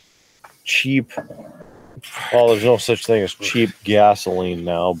cheap. Well, there's no such thing as cheap gasoline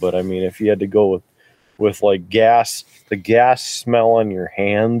now, but I mean, if you had to go with like gas, the gas smell on your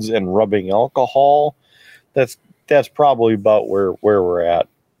hands and rubbing alcohol, that's probably about where we're at.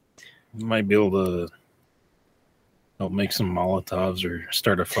 You might be able to make some Molotovs or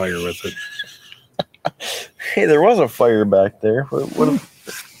start a fire with it. Hey, there was a fire back there.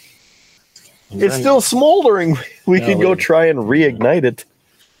 It's still smoldering. We could go try and reignite it.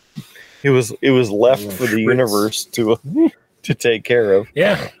 It was left for the universe to take care of.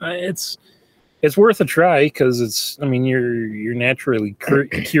 Yeah, it's worth a try because you're naturally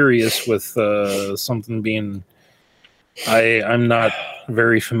curious with something being. I'm not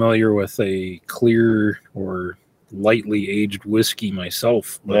very familiar with a clear or lightly aged whiskey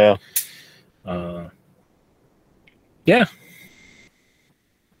myself. But, yeah.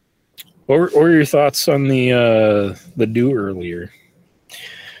 What were your thoughts on the dew earlier?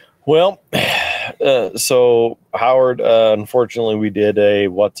 Well, so Howard, unfortunately, we did a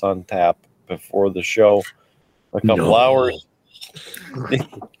What's on Tap before the show a couple hours,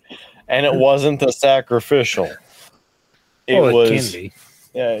 and it wasn't a sacrificial. It was. Can be.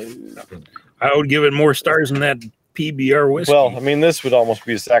 Yeah, I would give it more stars than that PBR whiskey. well, I mean, this would almost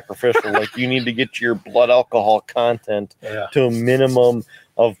be sacrificial. Like you need to get your blood alcohol content to a minimum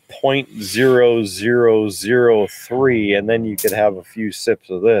of 0.0003, and then you could have a few sips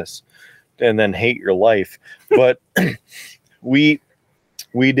of this and then hate your life. But we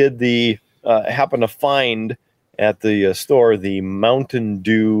did the happened to find at the store the Mountain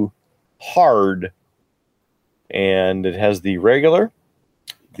Dew Hard, and it has the regular,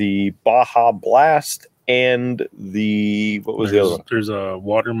 the Baja Blast, and the what was the other one? There's a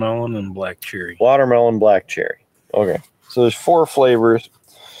watermelon and black cherry. Watermelon black cherry. Okay, so there's 4 flavors.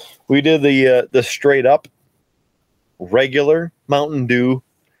 We did the straight up regular Mountain Dew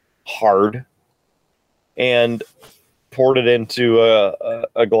Hard and poured it into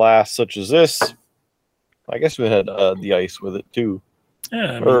a glass such as this. I guess we had the ice with it too.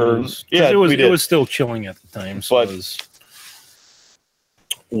 Yeah, it was still chilling at the time. So but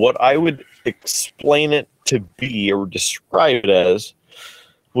what I would explain it to be or describe it as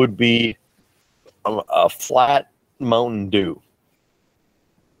would be a flat Mountain Dew.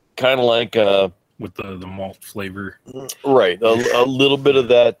 Kind of like with the malt flavor, right? A little bit of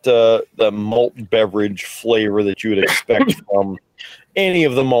that the malt beverage flavor that you would expect from any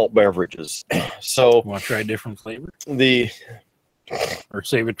of the malt beverages. So, want to try a different flavor? Or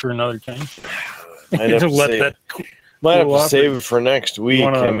save it for another time. Might have to save it for next week.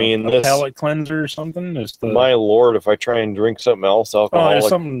 I mean, this palate cleanser or something. My lord, if I try and drink something else alcoholic,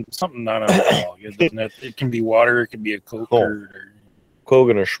 something non-alcoholic. It can be water. It can be a Coke or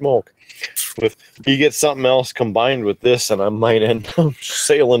Kogan or smoke. With you get something else combined with this, and I might end up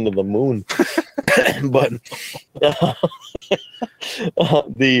sailing to the moon. But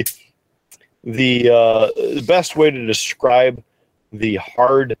the best way to describe the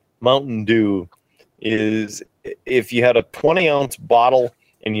hard Mountain Dew is if you had a 20-ounce bottle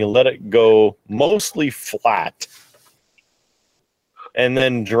and you let it go mostly flat, and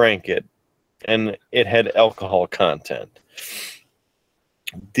then drank it, and it had alcohol content.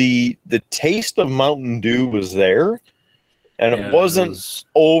 The taste of Mountain Dew was there, and it wasn't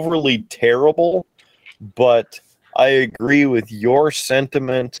overly terrible, but I agree with your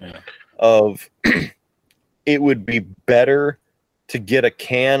sentiment of it would be better to get a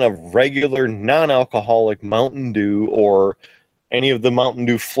can of regular non-alcoholic Mountain Dew or any of the Mountain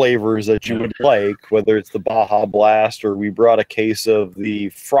Dew flavors that you would like, whether it's the Baja Blast or we brought a case of the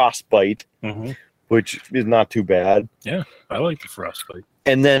Frostbite, which is not too bad. Yeah, I like the Frostbite.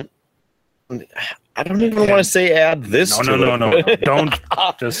 And then I don't even want to say add this. No. Don't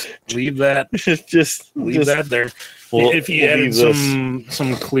just leave that. just Leave that there. If you added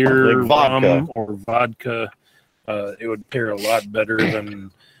some clear like vodka. rum or vodka, it would pair a lot better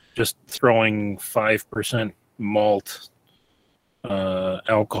than just throwing 5% malt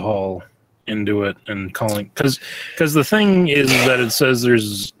alcohol into it and calling because the thing is that it says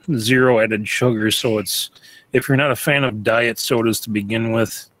there's 0 added sugar, so it's if you're not a fan of diet sodas to begin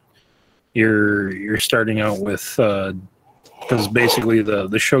with, you're starting out with because basically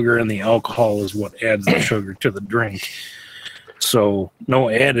the sugar and the alcohol is what adds the sugar to the drink. So no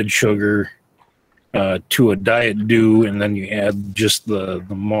added sugar to a Diet Dew, and then you add just the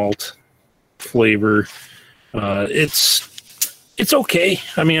malt flavor. It's okay.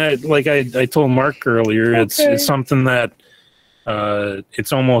 I mean, I told Mark earlier, it's something that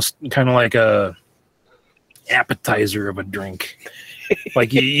it's almost kind of like a appetizer of a drink.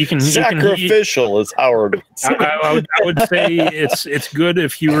 Like you can sacrificial, as Howard would say. I would say it's good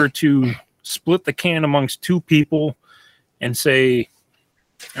if you were to split the can amongst 2 people and say,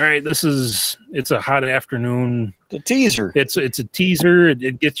 all right, it's a hot afternoon. The teaser. It's a teaser.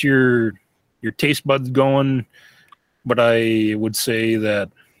 It gets your taste buds going. But I would say that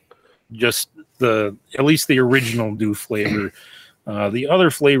just at least the original Dew flavor. The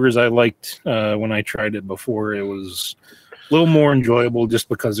other flavors I liked when I tried it before. It was a little more enjoyable just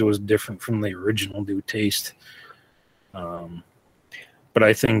because it was different from the original Dew taste. But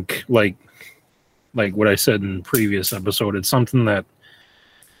I think like what I said in the previous episode, it's something that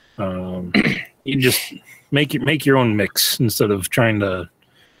you just make your own mix instead of trying to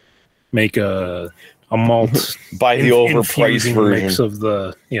make a malt buy the overpriced version mix of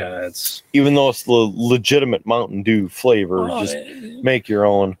it's even though it's the legitimate Mountain Dew flavor. Just make your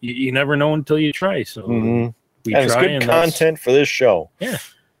own. You never know until you try. So and it's good content for this show. Yeah.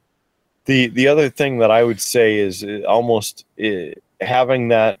 The other thing that I would say is almost having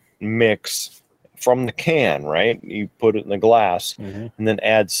that mix from the can, right? You put it in the glass and then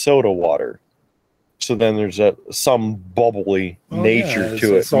add soda water. So then there's some bubbly nature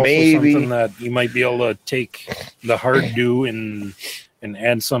to it. It's also maybe something that you might be able to take the hard Dew and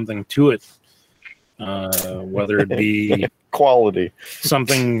add something to it, whether it be quality,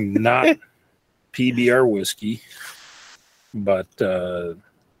 something not PBR whiskey, but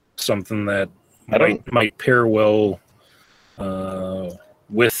something that might pair well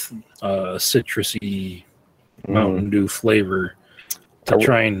with citrusy Mountain Dew flavor to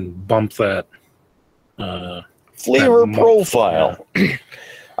try and bump that flavor that profile.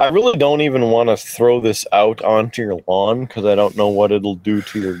 I really don't even want to throw this out onto your lawn because I don't know what it'll do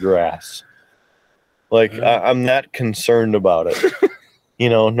to your grass. Like, I'm that concerned about it.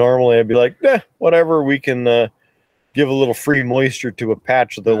 Normally I'd be like, whatever, we can give a little free moisture to a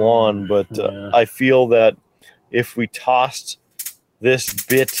patch of the lawn. But I feel that if we tossed this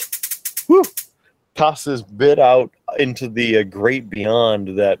bit out into the great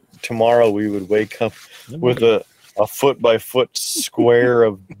beyond, that tomorrow we would wake up with a foot by foot square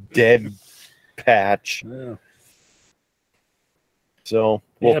of dead patch. Yeah. So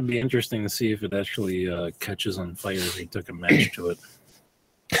it'd be interesting to see if it actually catches on fire if he took a match to it.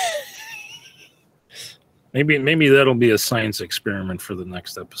 Maybe that'll be a science experiment for the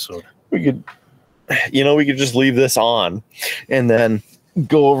next episode. We could just leave this on and then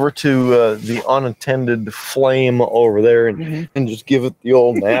go over to the unattended flame over there and just give it the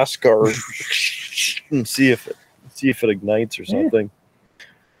old NASCAR and see if it ignites or something.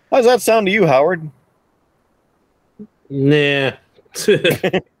 How does that sound to you, Howard? Nah.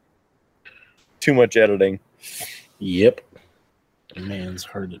 Too much editing. Yep. The man's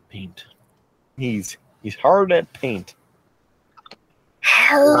hard at paint. He's hard at paint.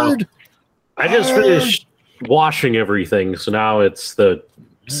 Hard. I just finished washing everything, so now it's the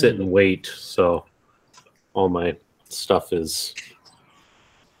sit and wait. So all my stuff is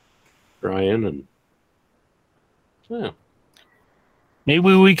drying, and yeah.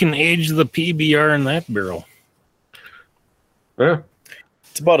 Maybe we can age the PBR in that barrel. Yeah.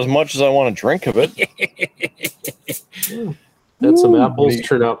 It's about as much as I want to drink of it. Had some apples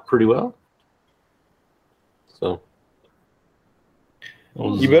turn out pretty well. So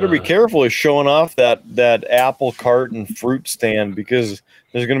you better be careful of showing off that apple cart and fruit stand, because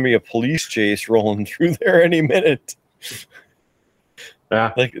there's going to be a police chase rolling through there any minute.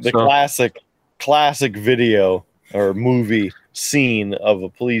 Yeah, like the classic video or movie scene of a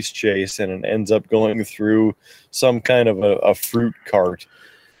police chase, and it ends up going through some kind of a fruit cart.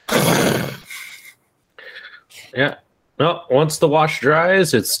 Yeah. Well, once the wash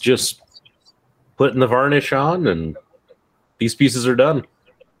dries, it's just putting the varnish on, and these pieces are done.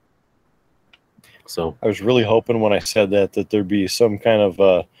 So I was really hoping when I said that there'd be some kind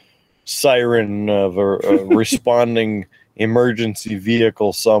of siren of a responding emergency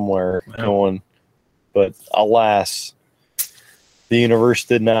vehicle somewhere going, but alas, the universe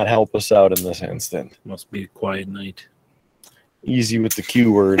did not help us out in this instant. Must be a quiet night. Easy with the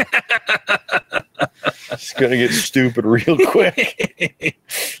Q word. It's gonna get stupid real quick.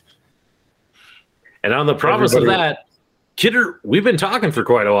 And on the promise of that, Kidder, we've been talking for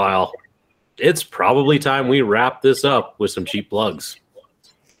quite a while. It's probably time we wrap this up with some cheap plugs.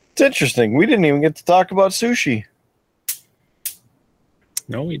 It's interesting. We didn't even get to talk about sushi.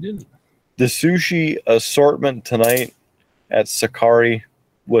 No, we didn't. The sushi assortment tonight at Sakari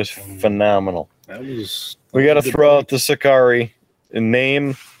was phenomenal. That was. We got to throw out the Sakari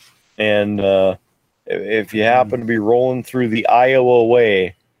name, and if you happen to be rolling through the Iowa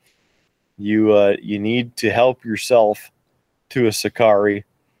way, you need to help yourself to a Sakari.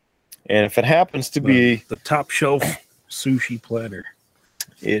 And if it happens to be the top shelf sushi platter,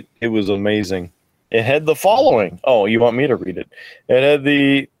 it was amazing. It had the following. Oh, you want me to read it? It had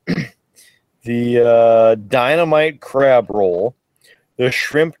the dynamite crab roll, the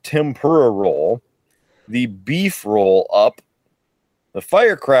shrimp tempura roll, the beef roll up, the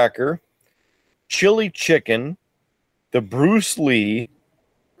firecracker, chili chicken, the Bruce Lee,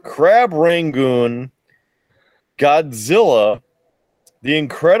 crab rangoon, Godzilla, the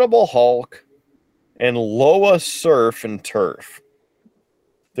Incredible Hulk, and Loa Surf and Turf.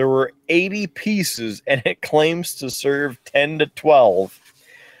 There were 80 pieces, and it claims to serve 10 to 12.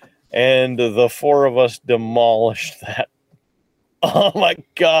 And the four of us demolished that. Oh, my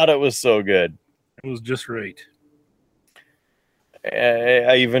God, it was so good. it was just right.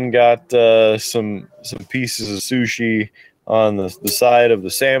 I even got some pieces of sushi on the side of the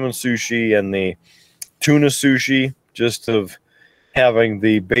salmon sushi and the tuna sushi, just of having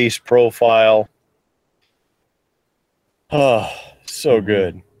the base profile. Oh, so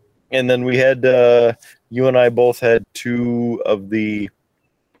good. And then we had, you and I both had two of the,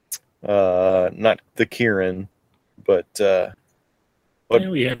 not the Kirin, but yeah,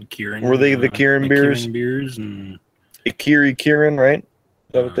 we had Kirin. were they the Kirin beers? Kirin beers and Ikiri Kirin, right? Is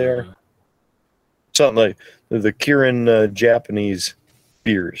that what they are? Something like the Kirin Japanese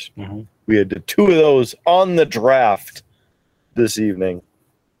beers. Mhm. We had two of those on the draft this evening.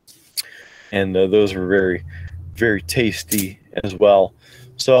 And those were very, very tasty as well.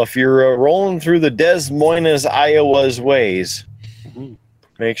 So if you're rolling through the Des Moines, Iowa's ways,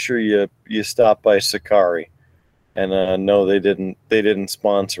 make sure you stop by Sakari. And no, they didn't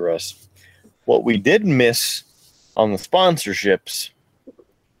sponsor us. What we did miss on the sponsorships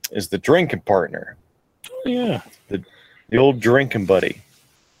is the drinking partner. yeah. The old drinking buddy.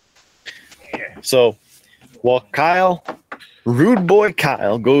 So while Rude Boy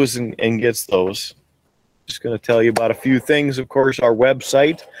Kyle goes and gets those, just going to tell you about a few things. Of course, our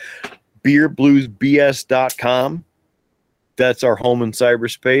website, beerbluesbs.com. That's our home in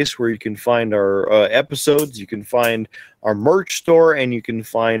cyberspace where you can find our episodes, you can find our merch store, and you can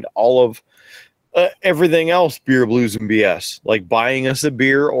find all of everything else Beer, Blues, and BS, like buying us a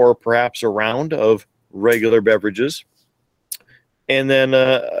beer or perhaps a round of regular beverages. And then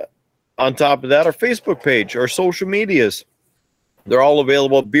on top of that, our Facebook page, our social medias. They're all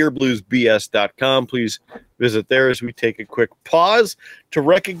available at beerbluesbs.com. Please visit there as we take a quick pause to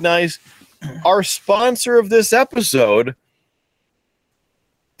recognize our sponsor of this episode,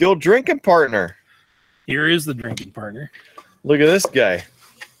 the old drinking partner. Here is the drinking partner. Look at this guy.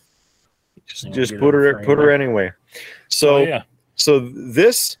 Just put her anyway. So, yeah. So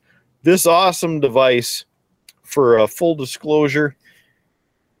this awesome device, for full disclosure,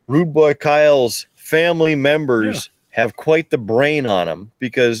 Rude Boy Kyle's family members have quite the brain on them,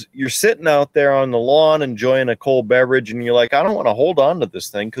 because you're sitting out there on the lawn enjoying a cold beverage and you're like, I don't want to hold on to this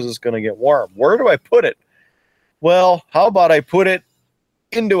thing because it's going to get warm. Where do I put it? Well, how about I put it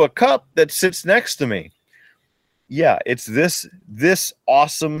into a cup that sits next to me? Yeah, it's this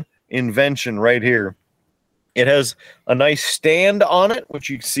awesome invention right here. It has a nice stand on it, which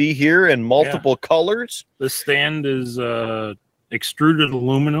you can see here in multiple colors. The stand is extruded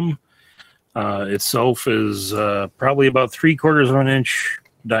aluminum. Itself is probably about 3/4 of an inch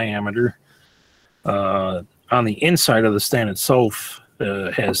diameter. On the inside of the stand itself,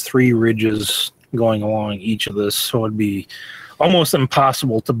 has 3 ridges going along each of this, so it'd be almost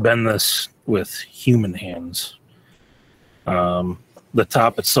impossible to bend this with human hands. The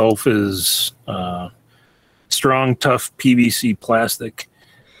top itself is strong, tough PVC plastic,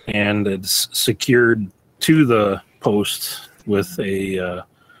 and it's secured to the post with a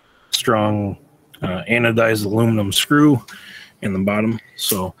strong anodized aluminum screw, in the bottom.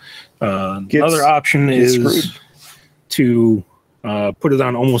 So Gets- another option gets is screwed. to put it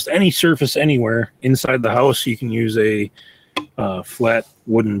on almost any surface anywhere inside the house. You can use a flat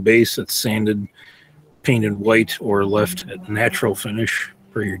wooden base that's sanded, painted white, or left at natural finish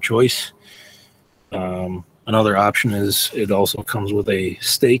per your choice. Another option is it also comes with a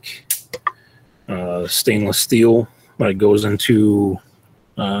stake, stainless steel, that goes into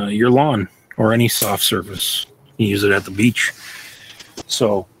your lawn or any soft surface. You use it at the beach.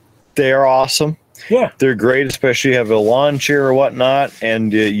 So They are awesome. yeah, They're great, especially if you have a lawn chair or whatnot,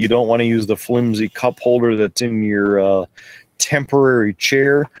 and you don't want to use the flimsy cup holder that's in your temporary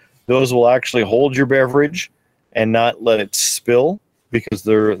chair. Those will actually hold your beverage and not let it spill because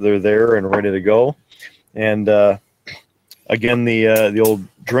they're there and ready to go. And again, the old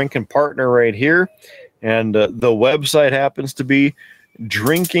drinking partner right here, and the website happens to be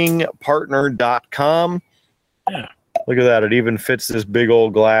drinkingpartner.com. Yeah. Look at that. It even fits this big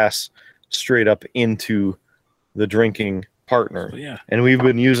old glass straight up into the drinking partner. so yeah. And we've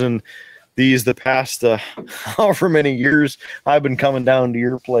been using these the past however many years I've been coming down to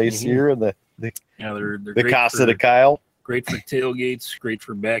your place Mhm. here, the Yeah, they're the great Casa for, de Kyle, great for tailgates, great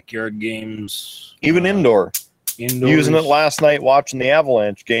for backyard games, even indoor. indoors. Using it last night watching the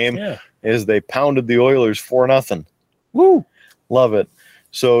Avalanche game Yeah. as they pounded the Oilers 4-0. Woo. Love it.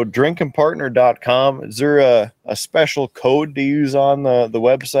 So drinkingpartner.com. Is there a special code to use on the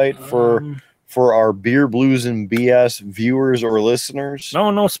website for our Beer Blues and BS viewers or listeners?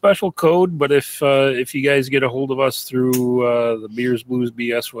 No special code, but if you guys get a hold of us through the Beers Blues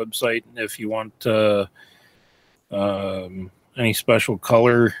BS website, if you want any special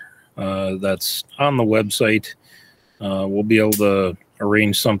color that's on the website, we'll be able to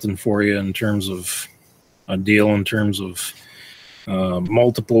arrange something for you in terms of a deal, in terms of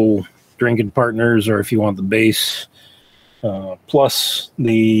multiple drinking partners, or if you want the base plus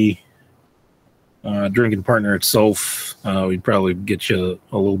the drinking partner itself, we'd probably get you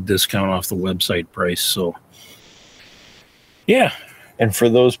a little discount off the website price. So yeah, And for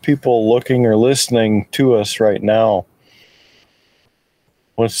those people looking or listening to us right now,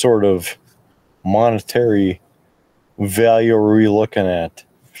 what sort of monetary value are we looking at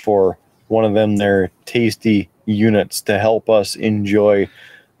for one of them their tasty units to help us enjoy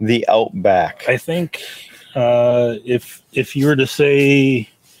the Outback? I think if you were to say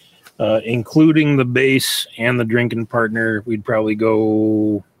including the base and the drinking partner, we'd probably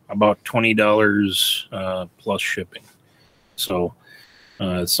go about $20 plus shipping. So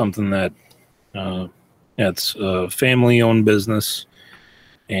it's something that it's a family-owned business,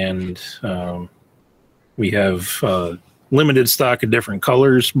 and we have limited stock of different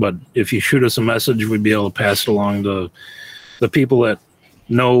colors. But if you shoot us a message, we'd be able to pass it along to the people that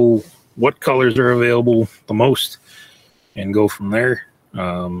know what colors are available the most, and go from there.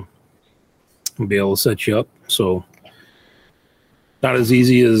 We'll be able to set you up. So not as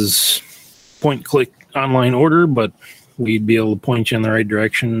easy as point click online order, but we'd be able to point you in the right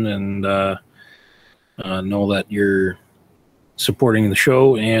direction and know that you're supporting the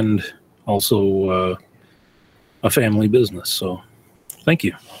show and also a family business. So thank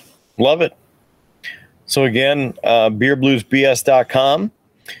you. Love it. So again, beerbluesbs.com,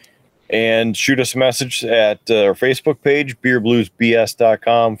 and shoot us a message at our Facebook page,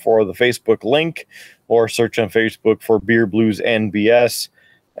 beerbluesbs.com, for the Facebook link, or search on Facebook for Beer Blues and BS.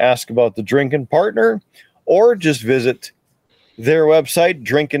 Ask about the drinking partner, or just visit their website,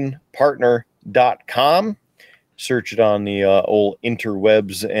 drinkingpartner.com. Search it on the old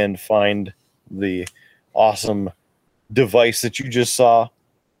interwebs and find the awesome device that you just saw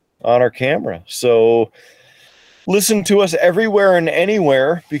on our camera. So listen to us everywhere and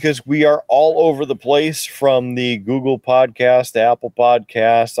anywhere, because we are all over the place, from the Google Podcast, Apple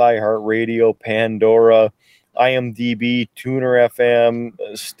Podcasts, iHeartRadio, Pandora, IMDb, Tuner FM,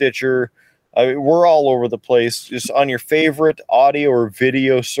 Stitcher. I mean, we're all over the place. Just on your favorite audio or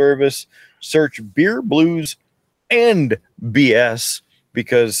video service, search Beer Blues and BS,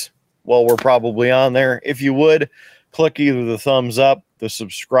 because, well, we're probably on there. If you would, click either the thumbs up, the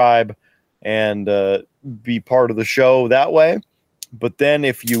subscribe, and be part of the show that way. But then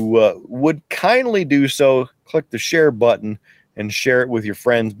if you would kindly do so, click the share button and share it with your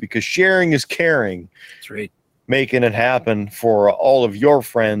friends, because sharing is caring. That's right. Making it happen for all of your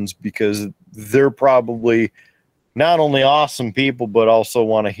friends, because they're probably not only awesome people, but also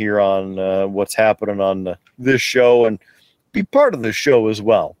want to hear on what's happening on this show and be part of the show as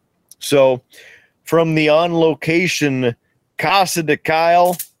well. So from the on location Casa de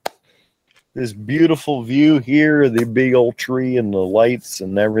Kyle, this beautiful view here, the big old tree and the lights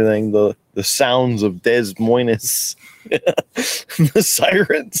and everything, the the sounds of Des Moines, the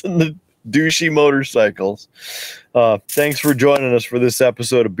sirens and the douchey motorcycles. Thanks for joining us for this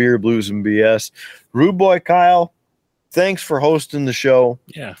episode of Beer, Blues, and BS. Rude Boy Kyle, thanks for hosting the show.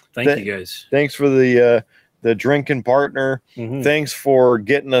 Yeah, thank you guys. Thanks for the drinking partner. Mhm. Thanks for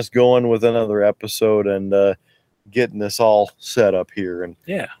getting us going with another episode and getting us all set up here and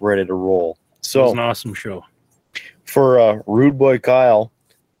Yeah, ready to roll. it was So an awesome show. for Rude Boy Kyle,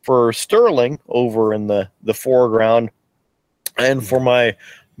 for Sterling over in the foreground, and for my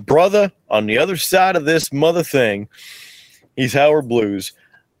brother on the other side of this mother thing, he's Howard Blues.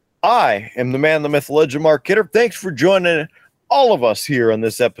 I am the man, the myth, legend, Mark Kidder. Thanks for joining all of us here on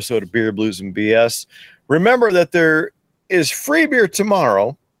this episode of Beer, Blues, and BS. Remember that there is free beer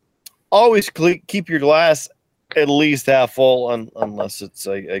tomorrow. Always keep your glass at least half full, unless it's,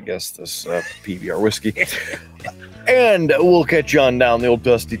 I guess, this PBR whiskey. And we'll catch you on down the old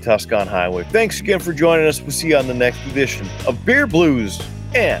dusty Tuscan Highway. Thanks again for joining us. We'll see you on the next edition of Beer, Blues,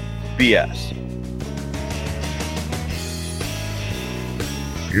 and BS.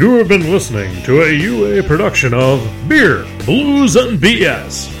 You have been listening to a UA production of Beer, Blues, and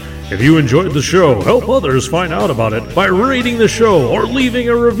BS. If you enjoyed the show, help others find out about it by rating the show or leaving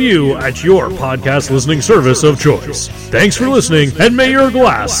a review at your podcast listening service of choice. Thanks for listening, and may your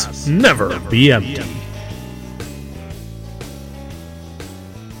glass never be empty.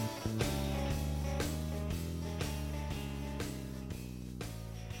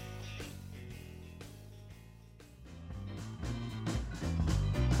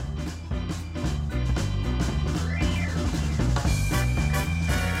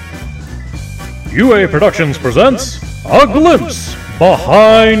 UA Productions presents A Glimpse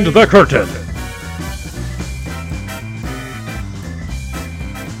Behind the Curtain.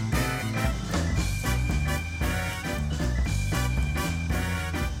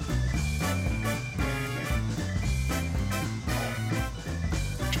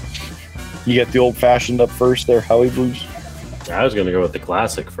 You get the old-fashioned up first there, Howie Blues? I was going to go with the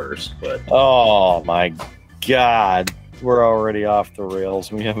classic first, but Oh, my God. We're already off the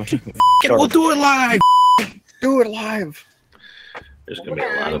rails. We haven't even We'll do it live. do it live. there's going to be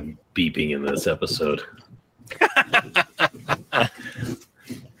a lot of beeping in this episode.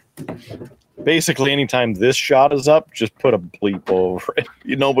 Basically, anytime this shot is up, just put a bleep over it.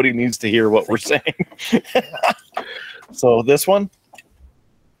 Nobody needs to hear what we're saying. So this one,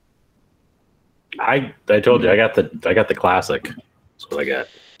 I told you I got the classic. That's what I got.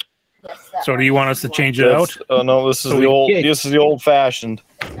 So do you want us to change it out? oh no, this is So the we old. can't- This is the old-fashioned.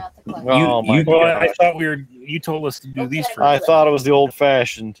 Not the classic. Oh my Well, God! I thought you told us to do these first. I thought it was the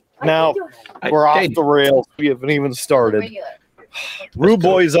old-fashioned. Now we're off the rails. We haven't even started. Regular. Rude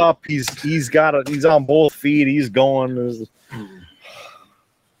Boy's up. He's got it. He's on both feet. He's going.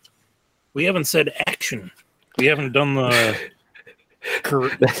 We haven't said action. We haven't done the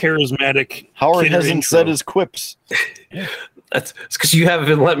charismatic. Howard Kidder hasn't intro. said his quips. That's because you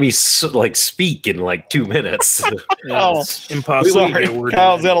haven't let me speak in like 2 minutes. Oh, It's impossible to sorry. get a word.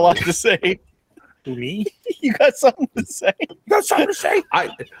 Kyle's in. got a lot to say. To me? You got something to say? That's something to say.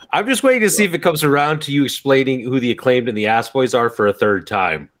 I'm just waiting to see if it comes around to you explaining who the Acclaimed and the Ass Boys are for a third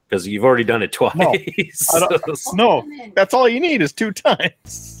time, because you've already done it twice. No, No, that's all you need is 2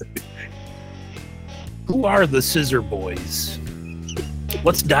 times. Who are the Scissor Boys?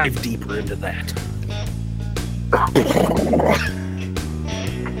 Let's dive deeper into that.